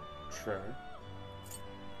Meteorama. True.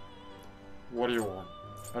 What do you want?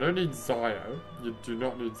 I don't need Zio. You do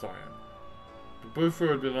not need Zio. The Bufu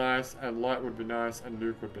would be nice, and Light would be nice, and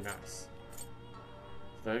Nuke would be nice.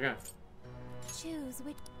 So there you go. Choose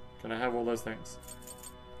which. Can I have all those things?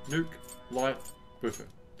 Nuke, Light, Bufu.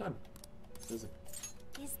 Done. Easy.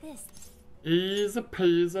 Is this? Easy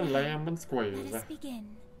peasy lemon squeeze. Let us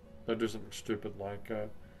begin. Don't do something stupid like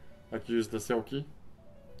use the Silky.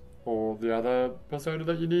 Or the other persona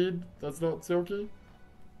that you need that's not Silky.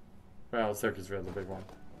 Well, Silky's really the big one.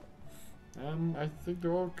 I think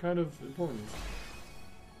they're all kind of important.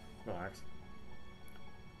 Relax.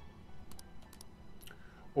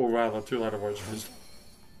 Or rather, 2 letter words.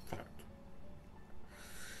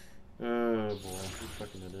 Oh boy, you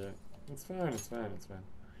fucking idiot. It's fine, it's fine, it's fine.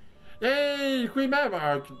 Yay! Queen Mab!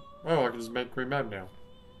 I can just make Queen Mab now.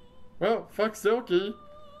 Well, fuck Silky.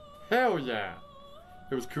 Hell yeah!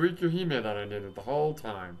 It was Kuriku Hime that I needed the whole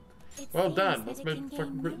time. Well done, let's make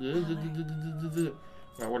fucking Queen. Yeah.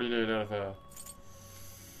 Right, what do you need out of her?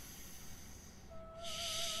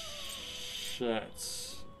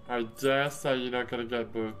 Shit. I dare say you're not gonna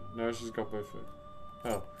get both. No, she's got both food.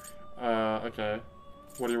 Oh. Okay.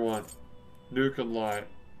 What do you want? Nuke and Light.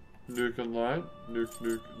 Nuke and Light?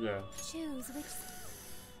 Nuke, yeah. Choose which.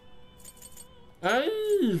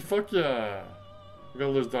 Hey! Fuck yeah! We're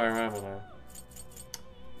gonna lose Diorama though.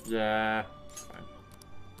 Yeah. Fine.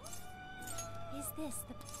 Is this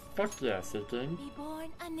the. Fuck yeah, Seeking. Be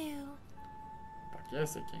born anew. Fuck yeah,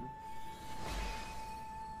 Seeking.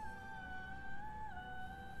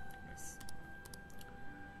 Nice.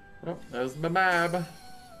 Well, there's my Mab.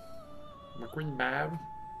 My Queen Mab.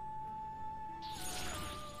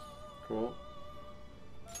 Cool.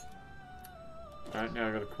 Alright, now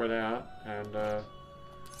I gotta quit out and,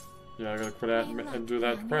 yeah, I gotta quit out and do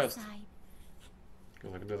that quest.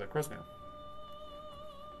 Because I can do that quest now.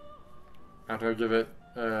 After I give it,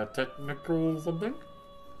 technical something?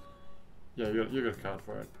 Yeah, you got a card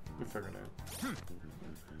for it. We'll figure it out.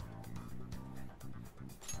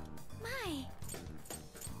 My.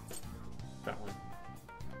 That one.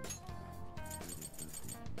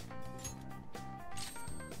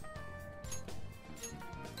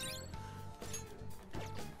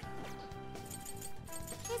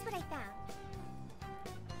 Here's what I found.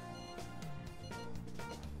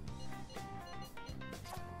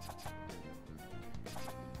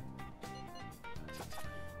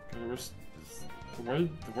 I wish the way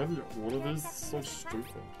you order these is so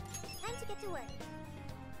stupid. Time to get to work.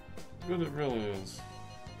 But it really is.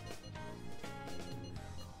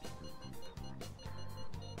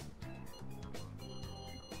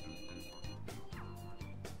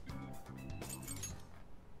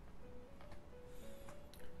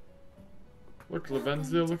 Look, Welcome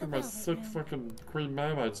Lavenzia, to look the at my Velvet sick Room. fucking Queen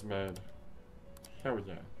Mermaid's made. Hell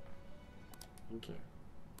yeah. Thank you.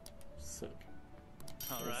 Sick.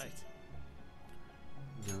 All right.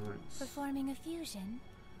 Nice. Performing a fusion?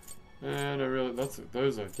 And I really,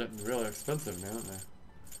 those are getting really expensive now, aren't they?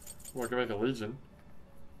 Well, I can make a Legion.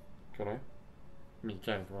 Could I? I mean, you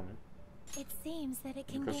can if you want to. It seems that it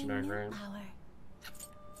can Cost you gain 9 new grand. power.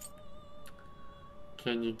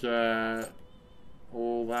 Can you get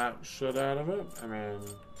all that shit out of it? I mean,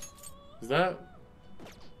 is that...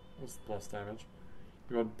 What's the plus damage?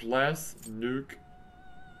 You want bless, nuke.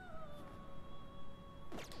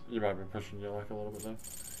 You might be pushing your luck a little bit there.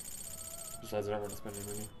 Besides, I don't want to spend any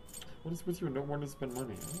money. What is with you and not wanting to spend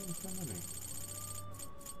money? I don't want to spend money.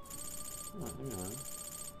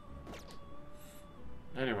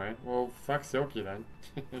 Oh, anyway, well, fuck Silky then.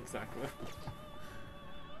 Exactly.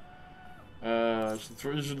 You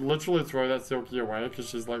should literally throw that Silky away because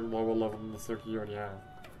she's like lower level than the Silky you already have.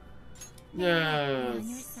 Yeah, on your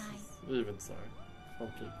Yes. side. Even so, I'll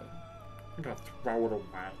keep it. I'm gonna throw it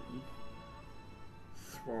away.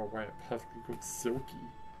 Throw away a perfectly good Silky.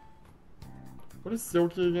 What is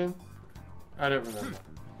Silky again? I don't remember.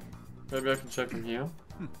 Maybe I can check from here.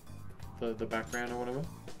 The background or whatever.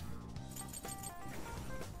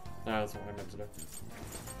 No, that's not what I meant to do.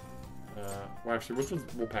 Well, actually, which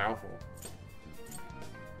one's more powerful?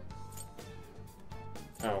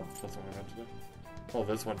 Oh, that's what I meant to do. Oh,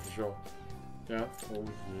 this one for sure. Yeah. Oh,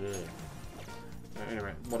 yeah.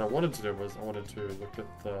 Anyway, what I wanted to do was I wanted to look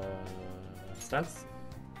at the stats.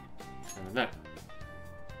 And then that.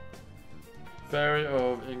 Fairy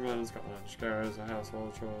of England, Scotland. She carries a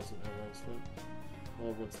household chores and everyone sleeps. All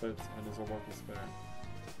of what sleeps and is a walking spirit.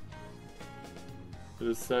 It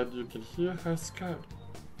is said you can hear her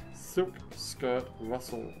silk skirt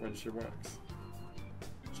rustle when she works.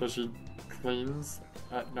 So she cleans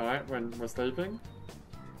at night when we're sleeping?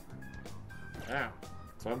 Yeah,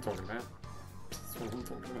 that's what I'm talking about. That's what I'm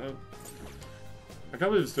talking about. I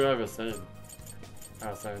can't believe you still have a scene. I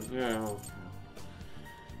was saying, yeah. Well,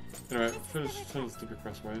 anyway, finish the stupid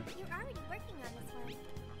quest way. You're already working on this one.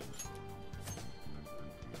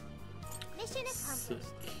 Mission Sick.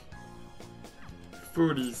 accomplished.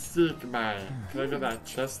 Food is sick, man. Can I get that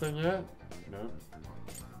chest thing yet? No.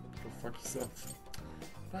 Go fuck yourself.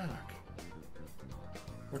 Fuck.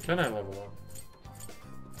 What can I level up?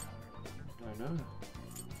 I don't know.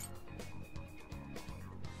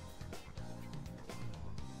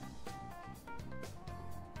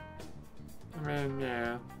 I mean,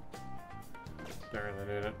 yeah. Don't really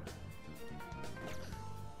need it.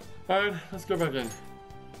 Alright, let's go back in.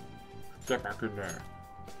 Get back in there.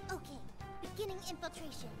 Okay, beginning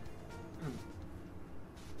infiltration.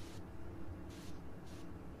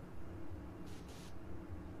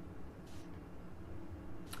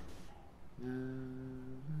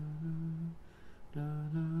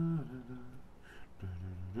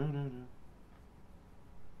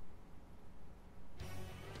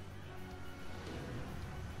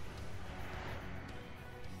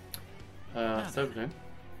 Save game.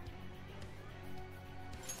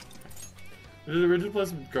 We did play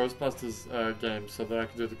some Ghostbusters games so that I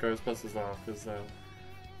could do the Ghostbusters laugh because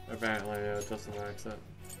apparently Justin likes it.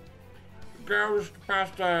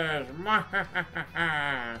 Ghostbusters!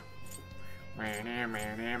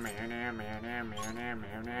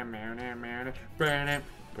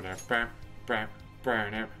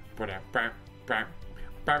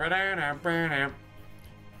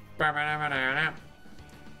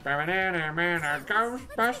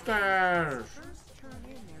 Ghostbusters! First turn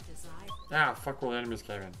in their desired. Ah, fuck, all the enemies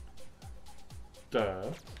came in.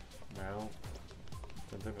 Duh. Well,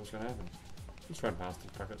 didn't think that was gonna happen. Just run past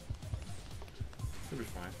it, fuck it. You'll be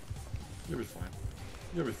fine. You'll be fine.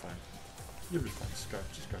 You'll be fine. You'll be fine. Just go,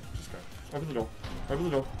 just go, just go. Open the door. Open the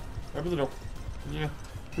door. Open the door. Yeah.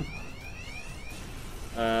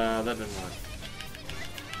 That didn't work.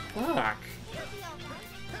 Fuck. It'll be alright.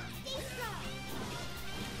 Stay strong.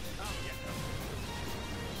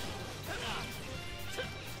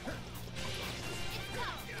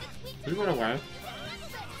 Who went away?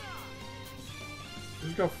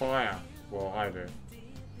 Who's got fire? Well, I do.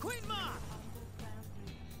 Do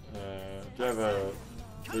you have a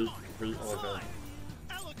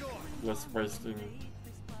like a less wasting?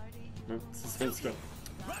 No, it's the same skill.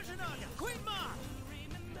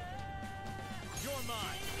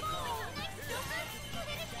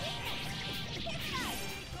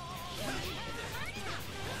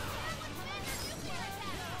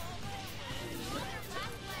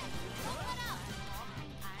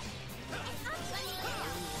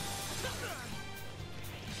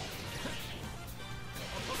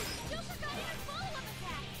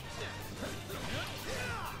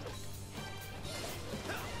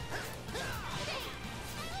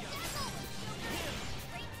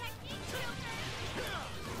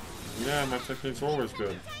 Yeah, my technique's always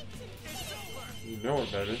good. You know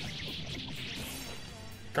it, baby.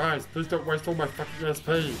 Guys, please don't waste all my fucking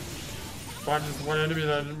SP. Fight this one enemy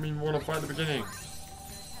that I didn't even want to fight at the beginning.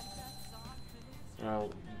 Well,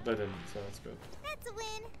 they didn't, so that's good. That's a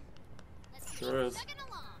win. Let's Sure is. keep chugging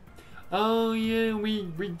along. Oh yeah, we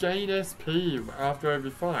gain SP after every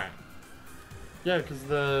fight. Yeah, because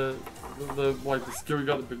the skill you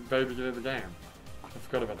got at the very beginning of the game. I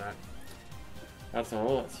forgot about that. That's not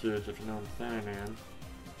all that's huge, if you know what I'm saying, man.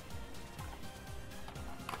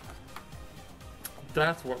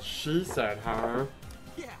 That's what she said, huh?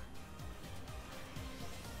 Yeah.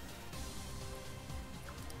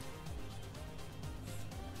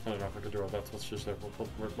 I don't know if I could do it. That's what she said.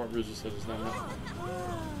 What Ryuji said is not.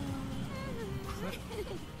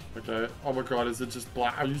 Okay. Oh my god, is it just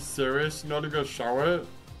black? Are you serious? You're not even gonna show it?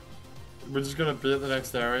 We're just gonna be at the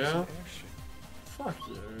next area? Fuck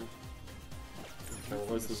you. Okay,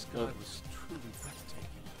 well, this is good.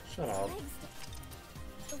 Shut up.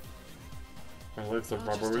 My legs are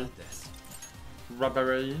rubbery.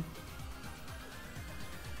 Rubbery.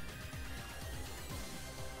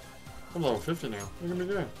 I'm level 50 now. Look at me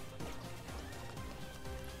doing.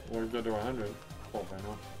 Or we go to 100. Oh, I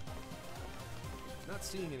know. Not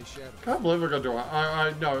seeing any shadows. Can't believe I got to.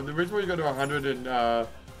 I no. The reason why you got to 100 in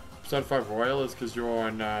Persona 5 Royal is because you're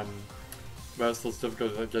on Merciless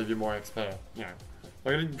difficulty that gave you more XP. Yeah.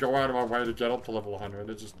 Like, I didn't go out of my way to get up to level 100.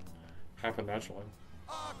 It just happened naturally.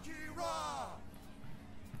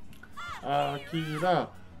 Akira!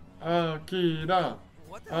 Akira!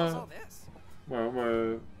 What the hell's all this? Well,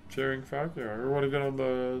 we're cheering for Akira. We want to get on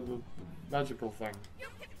the magical thing. You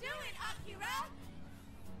can do it, Akira!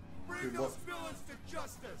 Bring those villains to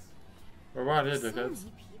justice! We're right here, So many dickheads.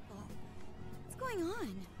 people. What's going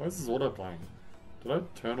on? Why is this autoplaying? Did I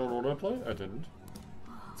turn on autoplay? I didn't.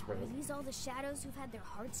 It's Are weird. these all the shadows who've had their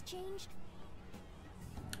hearts changed?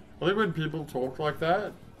 I think when people talk like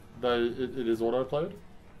that, it is autoplayed,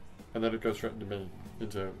 and then it goes straight into me,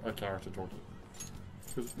 into a character talking.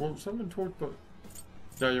 Because, well, someone talked, but...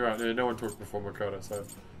 Yeah, you're right, yeah, no one talked before Makoto, so...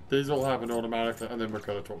 These all happened automatically, and then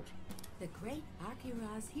Makoto talked. The Great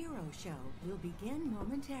Akira's Hero Show will begin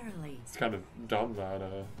momentarily. It's kind of dumb that,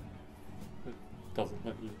 it doesn't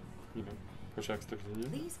let you, you know, push X to continue.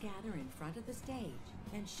 Please gather in front of the stage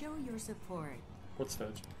and show your support. What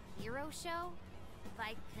stage? Hero show?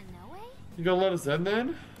 By Kanoe? You gonna let us in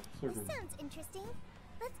then? This sounds interesting.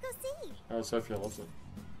 Let's go see. Oh, Sophia loves it.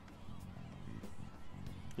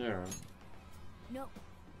 Yeah, right. No.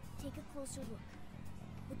 Take a closer look.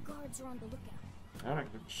 The guards are on the lookout. I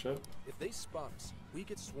don't give a shit. If they spot us, we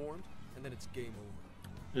get swarmed, and then it's game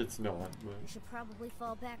over. It's not, We but... should probably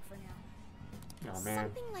fall back for now. Oh, man.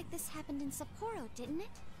 Something like this happened in Sapporo, didn't it?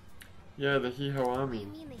 Yeah, the Hiho You army.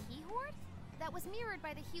 mean the He-Horde? That was mirrored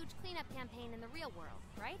by the huge cleanup campaign in the real world,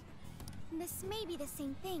 right? This may be the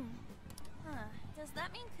same thing. Huh. Does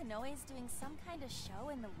that mean Kanoe's doing some kind of show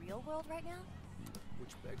in the real world right now?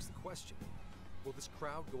 Which begs the question, will this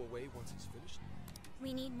crowd go away once he's finished?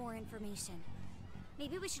 We need more information.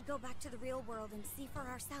 Maybe we should go back to the real world and see for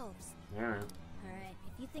ourselves. Alright. Alright,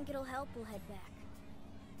 if you think it'll help, we'll head back.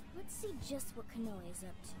 Let's see just what Kanoe's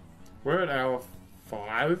up to. We're at hour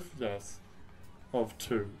 5? Yes. Of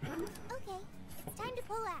 2. Okay, it's time to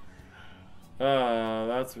pull out. Ah,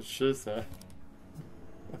 that's what she said.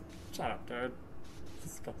 Shut up, dude.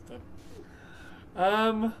 Disgusting.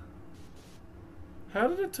 How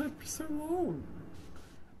did it take me so long?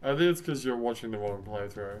 I think it's because you're watching the wrong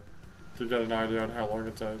playthrough to get an idea on how long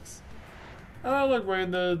it takes. Oh, like we're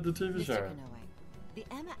in the TV Mr. show. Kanoe, the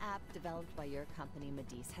Emma app developed by your company,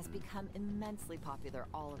 Medis, has become immensely popular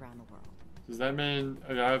all around the world. Does that mean...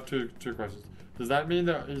 Okay, I have two questions. Does that mean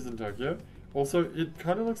that he's in Tokyo? Also, it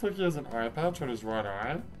kind of looks like he has an eye patch on his right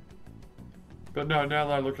eye. But no, now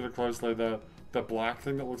that I look at it closely, the black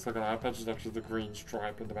thing that looks like an eye patch is actually the green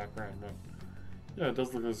stripe in the background. But yeah, it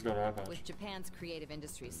does look like he's got an eye patch. With Japan's creative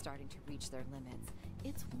industries starting to reach their limits,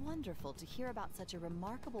 it's wonderful to hear about such a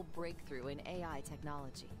remarkable breakthrough in AI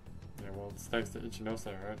technology. Yeah, well, it's thanks to Ichinose,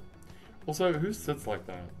 right? Also, who sits like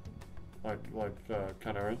that? Like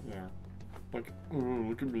Kanoe? Yeah. Like, ooh,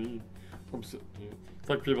 look at me. I'm sitting here. It's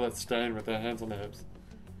like people that stand with their hands on their hips.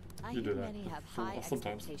 I You do hear that. many have Well, high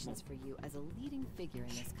sometimes. expectations for you as a leading figure in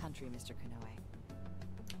this country, Mr.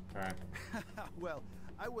 Kanoe. Alright. Well,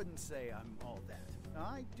 I wouldn't say I'm all that.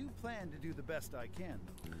 I do plan to do the best I can.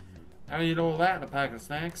 I eat all that in a pack of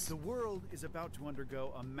snacks. The world is about to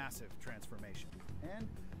undergo a massive transformation, and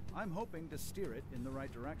I'm hoping to steer it in the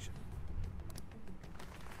right direction.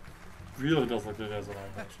 Really does look like it has an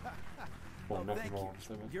eye patch. Well, Oh, nothing thank wrong, you.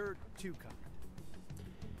 obviously, but You're too kind.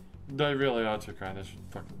 they really are too kind. They should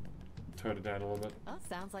fucking tone it down a little bit. Well,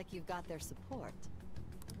 sounds like you've got their support.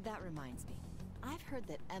 That reminds me. I've heard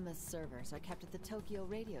that Emma's servers are kept at the Tokyo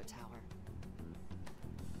Radio Tower.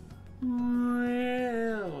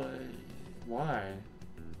 Really? Why?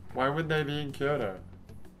 Why would they be in Kyoto?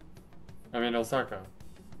 I mean, Osaka.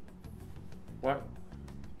 What?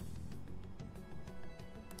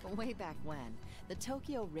 Way back when, the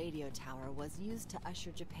Tokyo Radio Tower was used to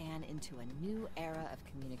usher Japan into a new era of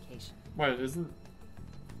communication. Wait,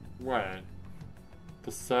 Wait.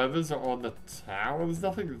 The servers are on the tower? There's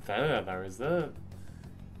nothing there, though, is there?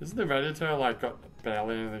 Isn't the radio tower, like, got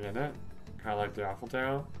barely anything in it? Kind of like the Eiffel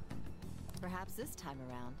Tower? Perhaps this time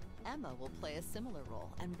around, Emma will play a similar role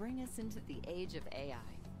and bring us into the age of AI.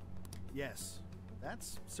 Yes,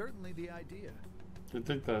 that's certainly the idea. You'd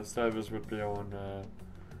think the servers would be on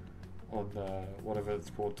the, whatever it's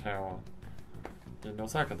called, tower in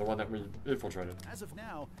Osaka, the one that we infiltrated. As of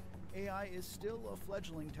now, AI is still a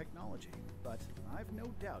fledgling technology, but I've no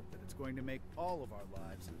doubt that it's going to make all of our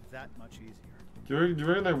lives that much easier. Do you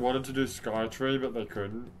reckon they wanted to do Skytree, but they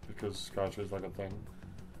couldn't? Because Skytree's like a thing.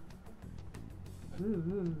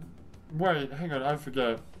 Wait, hang on, I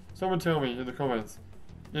forget. Someone tell me in the comments.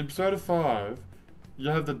 In Persona 5, you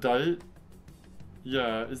have the date.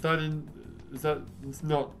 Yeah, is that it's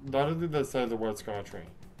not, I don't think they say the word Skytree.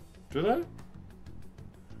 Do they?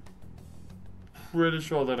 Pretty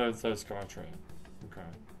sure they don't say Skytree. Okay.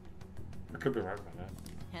 I could be right about that.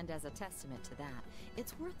 And as a testament to that,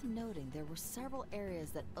 it's worth noting there were several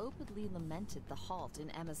areas that openly lamented the halt in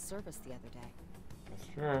Emma's service the other day. That's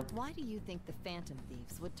true. Why do you think the Phantom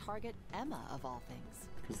Thieves would target Emma of all things?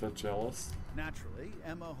 Because they're jealous. Naturally,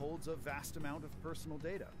 Emma holds a vast amount of personal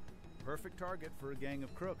data. Perfect target for a gang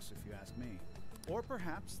of crooks, if you ask me. Or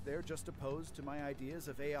perhaps they're just opposed to my ideas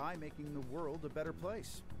of AI making the world a better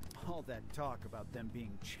place. All that talk about them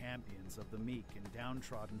being champions of the meek and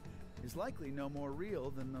downtrodden is likely no more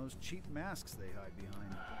real than those cheap masks they hide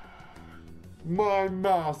behind. My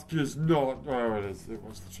mask is not... Oh, it is. It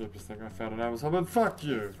was the cheapest thing I found on Amazon, but fuck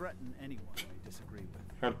you! They threaten anyone they disagree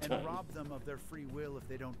How with, dare and you. rob them of their free will if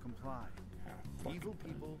they don't comply. Evil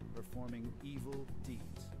people performing evil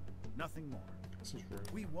deeds. Nothing more. This is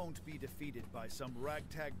rude. We won't be defeated by some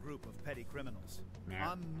ragtag group of petty criminals.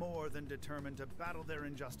 Yeah. I'm more than determined to battle their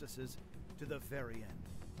injustices to the very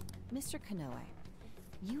end. Mr. Konoe,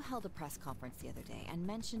 you held a press conference the other day and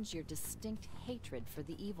mentioned your distinct hatred for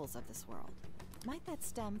the evils of this world. Might that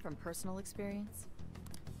stem from personal experience?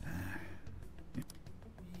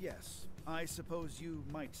 Yes, I suppose you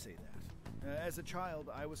might say that. As a child,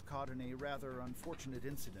 I was caught in a rather unfortunate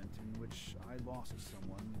incident in which I lost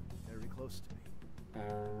someone very close to me.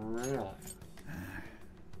 Really?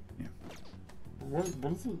 Yeah. What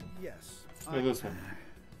is it? Yes. Oh, this one.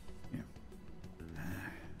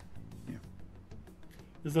 Yeah.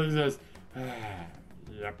 It's like he says,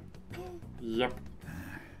 yep. Yep.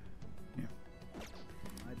 Yeah.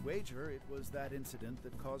 I'd wager it was that incident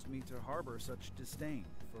that caused me to harbor such disdain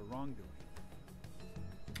for wrongdoing.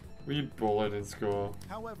 Were you bullied in school?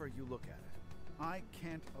 However you look at it, I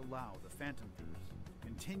can't allow the Phantom Thieves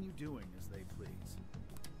continue doing as they please.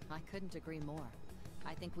 I couldn't agree more.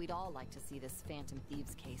 I think we'd all like to see this Phantom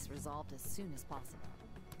Thieves case resolved as soon as possible.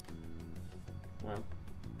 Well,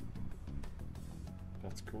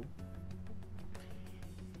 that's cool.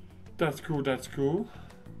 That's cool, that's cool.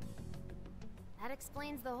 That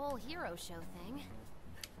explains the whole hero show thing.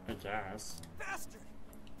 I guess. Bastard!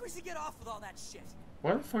 Where's he get off with all that shit?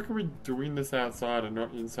 Why the fuck are we doing this outside and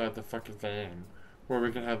not inside the fucking van? Where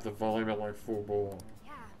we can have the volume at like full bore.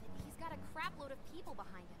 Yeah, but he's got a crap load of people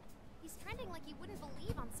behind him. He's trending like you wouldn't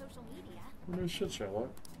believe on social media. Well, no shit, Sherlock.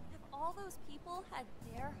 Have all those people had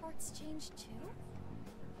their hearts changed too?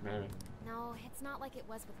 Maybe. No, it's not like it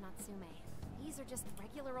was with Natsume. These are just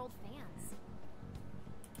regular old fans.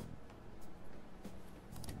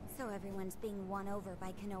 So everyone's being won over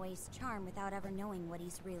by Konoe's charm without ever knowing what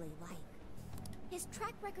he's really like. His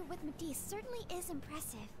track record with Matisse certainly is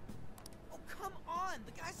impressive. Oh, come on!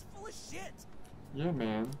 The guy's full of shit! Yeah,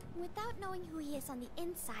 man. Without knowing who he is on the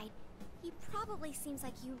inside, he probably seems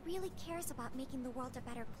like he really cares about making the world a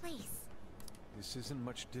better place. This isn't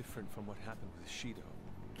much different from what happened with Shido.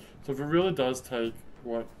 So if it really does take,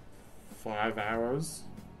 what, 5 hours?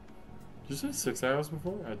 Did you say 6 hours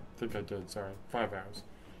before? I think I did, sorry. 5 hours.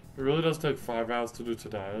 If it really does take 5 hours to do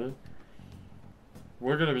today,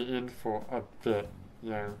 we're gonna be in for a bit,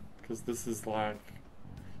 yeah. Because this is like,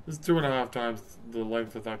 this is 2.5 times the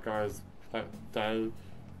length of that guy's day,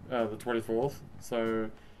 the 24th. So,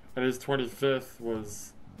 and his 25th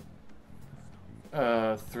was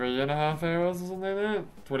 3.5 hours or something like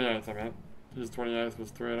that. 28th, I meant. His 28th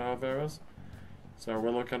was 3.5 hours. So we're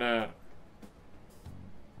looking at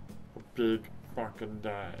big fucking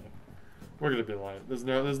day. We're gonna be late. There's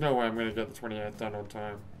no way I'm gonna get the 28th done on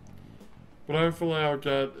time. But hopefully I'll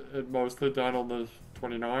get it mostly done on the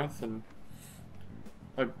 29th, and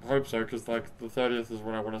I hope so, because like the 30th is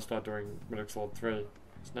when I want to start doing Metal Gear Solid 3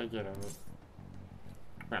 Snake Eater.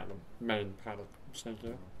 Well, the main part of Snake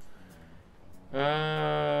Eater.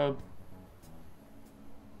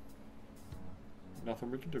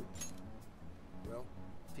 Nothing we can do. Well,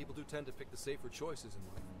 people do tend to pick the safer choices in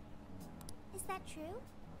life. Is that true?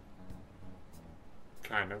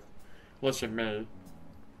 Kind of. Unless you're me,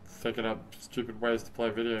 thinking up stupid ways to play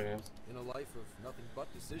video games. In a life of nothing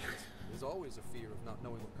but decisions, there's always a fear of not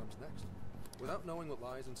knowing what comes next. Without knowing what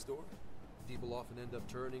lies in store, people often end up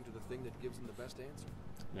turning to the thing that gives them the best answer.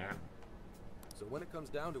 Yeah. So when it comes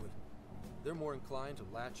down to it, they're more inclined to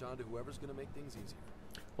latch on to whoever's going to make things easier.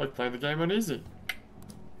 Like playing the game on easy.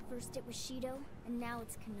 First it was Shido, and now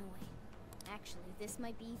it's Konoe. Actually, this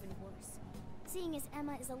might be even worse. Seeing as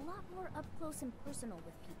Emma is a lot more up close and personal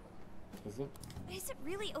with people. Is it? But is it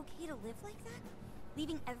really okay to live like that?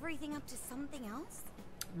 Leaving everything up to something else?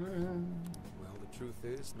 Well, the truth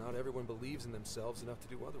is, not everyone believes in themselves enough to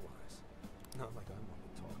do otherwise. Not like I'm one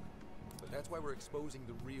to talk. But that's why we're exposing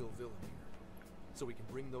the real villain here. So we can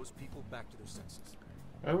bring those people back to their senses.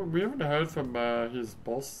 Oh, we haven't heard from his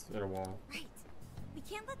boss in a while. Right. We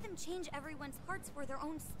can't let them change everyone's hearts for their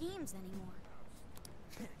own schemes anymore.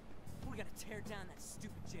 We're gonna tear down that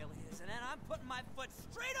stupid jail of his, and then I'm putting my foot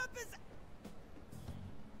straight up his...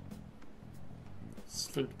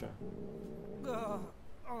 Sphincter.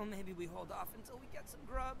 Oh, maybe we hold off until we get some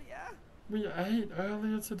grub, yeah? We ate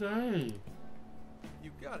earlier today.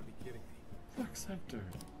 You gotta be kidding me. Fuck's sake, dude.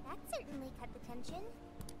 That certainly cut the tension.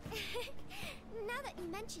 Now that you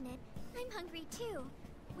mention it, I'm hungry too.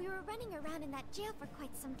 We were running around in that jail for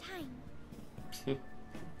quite some time.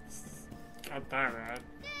 God damn it.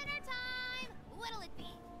 Dinner time! What'll it be?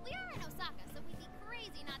 We are in Osaka, so we'd be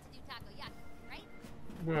crazy not to do takoyaki, right?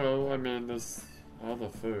 Well, I mean, there's other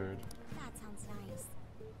food. That sounds nice.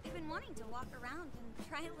 I've been wanting to walk around and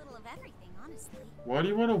try a little of everything, honestly. Why do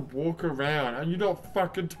you want to walk around? Are you not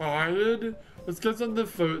fucking tired? Let's get some of the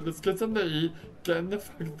food, let's get something to eat, get in the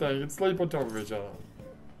fucking thing, and sleep on top of each other.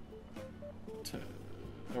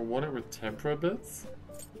 I want it with tempura bits?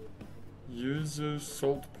 Yuzu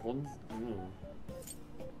salt pons.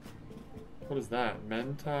 What is that?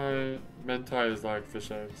 Mentai? Mentai is like fish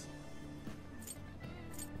eggs.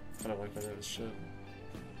 I don't like any of this shit.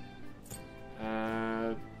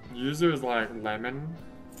 Yuzu is like lemon.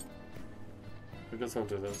 I guess I'll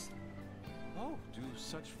do this. Oh, do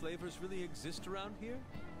such flavors really exist around here?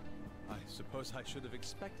 I suppose I should have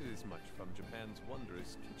expected as much from Japan's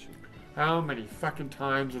wondrous kitchen. How many fucking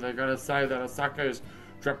times are they gonna say that Osaka is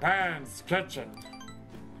Japan's kitchen?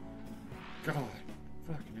 God,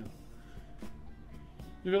 fucking hell.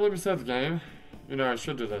 You gonna let me start the game? You know, I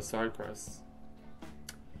should do those side quests.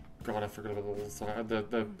 God, I forgot about the little side,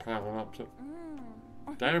 the piling up to.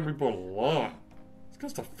 Damn, we bought a lot. It's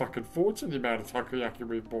cost a fucking fortune, the amount of takoyaki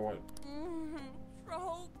we bought.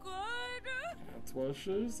 So good! That's what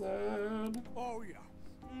she said. Oh yeah,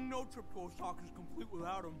 no trip to Osaka is complete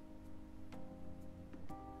without him.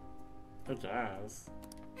 I guess.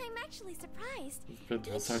 I'm actually surprised. It's been to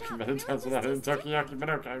Each Osaka shop many really times without eating tastes takoyaki, but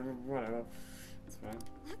okay, whatever. It's fine.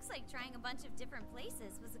 Looks like trying a bunch of different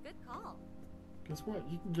places was a good call. Guess what?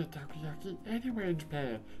 You can get takoyaki anywhere in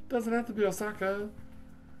Japan. Doesn't have to be Osaka.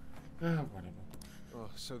 Whatever. Oh,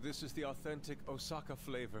 so this is the authentic Osaka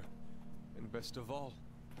flavor. And best of all,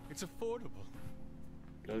 it's affordable.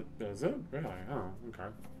 Is it? Really? Oh, okay.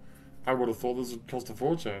 I would have thought this would cost a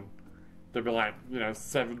fortune. They'd be like, you know,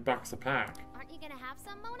 $7 a pack. Aren't you gonna have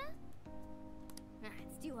some, Mona?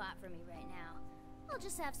 It's too hot for me right now. I'll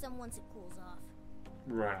just have some once it cools off.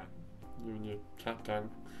 Right. You and your cat tongue.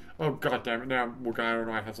 Oh, god damn it. Now Morgana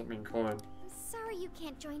and I have something in common. I'm sorry you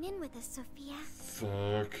can't join in with us, Sophia.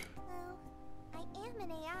 Fuck. Well, I am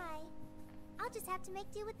an AI. I'll just have to make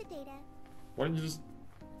do with the data. Why don't you just...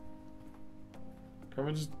 Can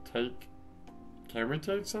we just take... Can we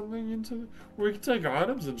take something into the... We can take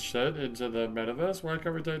items and shit into the metaverse. Why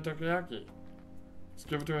can't we take takoyaki? Just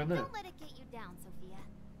give it to her then. Don't let it get you down, Sophia.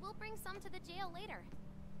 We'll bring some to the jail later.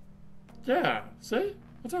 Yeah, see?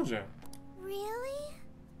 I told you. Really?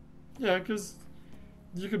 Yeah, because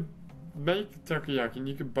you could make takoyaki and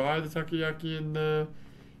you could buy the takoyaki in the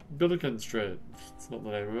Billiken Street. It's not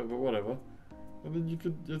the name of it, but whatever. And then you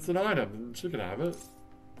could... It's an item and she could have it.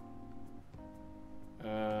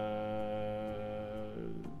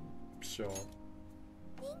 Sure.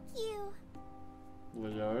 Thank you.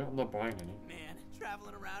 Leo, I'm not buying any. Man,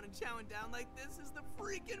 traveling around and chowing down like this is the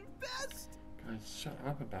freaking best! Guys, shut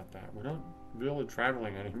up about that. We're not really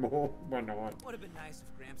traveling anymore. We're not. Would have been nice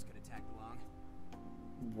if Gramps could have tagged along.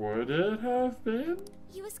 Would it have been?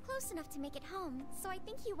 He was close enough to make it home, so I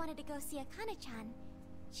think he wanted to go see Akane-chan.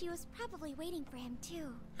 She was probably waiting for him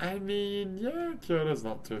too. I mean, yeah, Kyoto's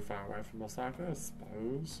not too far away from Osaka, I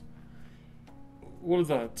suppose. What is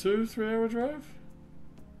that, 2-3 hour drive?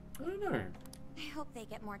 I don't know. I hope they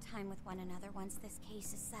get more time with one another once this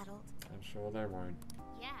case is settled. I'm sure they won't.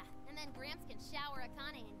 Yeah, and then Gramps can shower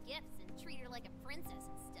Akane in gifts and treat her like a princess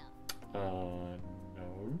and stuff. No.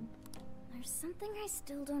 There's something I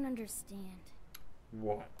still don't understand.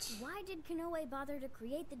 What? Why did Konoe bother to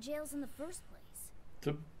create the jails in the first place?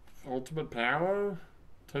 The ultimate power?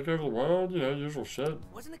 Take over the world? You know, usual shit.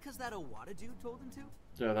 Wasn't it because that Owada dude told him to?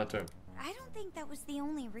 Yeah, that too. I don't think that was the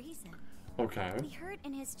only reason. Okay. We heard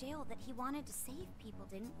in his jail that he wanted to save people,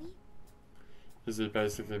 didn't we? Is he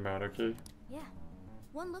basically Maruki? Yeah.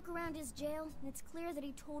 One look around his jail, and it's clear that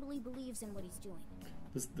he totally believes in what he's doing.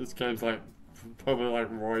 This game's like probably like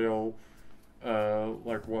Royal,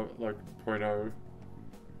 like what, like 0.0,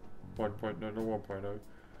 1.0, no 1.0.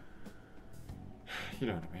 You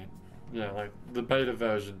know what I mean? Yeah, like the beta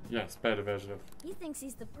version. Yes, beta version of. He thinks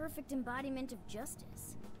he's the perfect embodiment of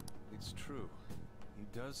justice. It's true. He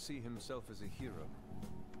does see himself as a hero.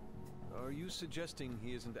 Are you suggesting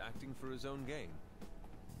he isn't acting for his own gain?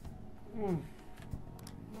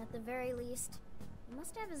 At the very least, he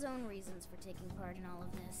must have his own reasons for taking part in all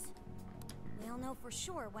of this. We'll know for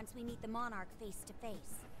sure once we meet the Monarch face to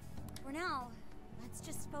face. For now, let's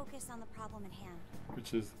just focus on the problem at hand.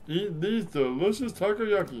 Which is eat these delicious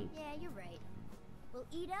takoyaki. Yeah, you're right. We'll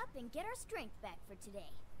eat up and get our strength back for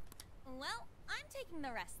today. Well, I'm taking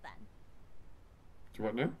the rest then. Do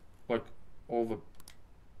what now? Like all the.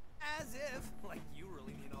 As if. Like you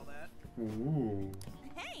really need all that. Ooh.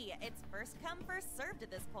 Hey, it's first come, first served at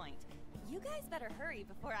this point. You guys better hurry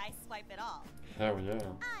before I swipe it all. Hell yeah.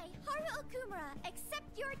 I, Haru Okumura,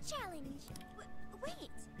 accept your challenge.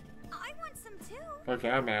 Wait, I want some too. Okay,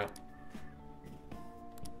 I'm out.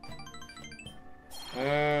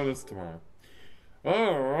 That's tomorrow.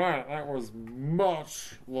 Alright, that was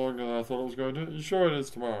much longer than I thought it was going to. You sure it is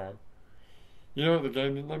tomorrow? You know what the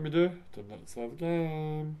game didn't let me do? Didn't let me save the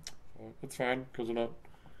game. It's fine, because we're not.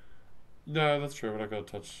 No, that's true, but I gotta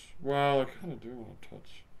touch. Well, I kinda do want to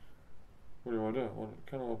touch. What do you want to do? I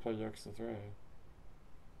kinda want to play Yakuza 3.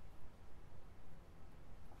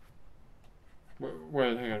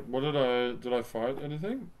 Wait, hang on. What did I fight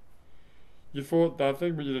anything? You fought that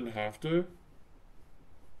thing, but you didn't have to?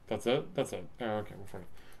 That's it? That's it. Oh, okay, we'll fight it.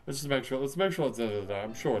 Let's make sure it's the end of the day.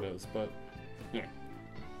 I'm sure it is, but yeah.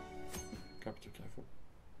 Can't be too careful.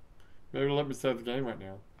 Maybe it'll let me save the game right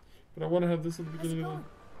now. But I want to have this at the beginning of the...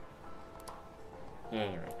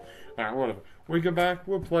 Yeah, you're right. Alright, whatever. When we go back,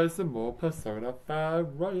 we'll play some more Persona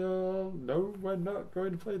 5 Royal. No, we're not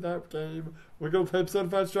going to play that game. We're going to play Persona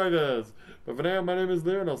 5 Strikers. But for now, my name is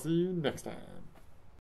Leo, and I'll see you next time.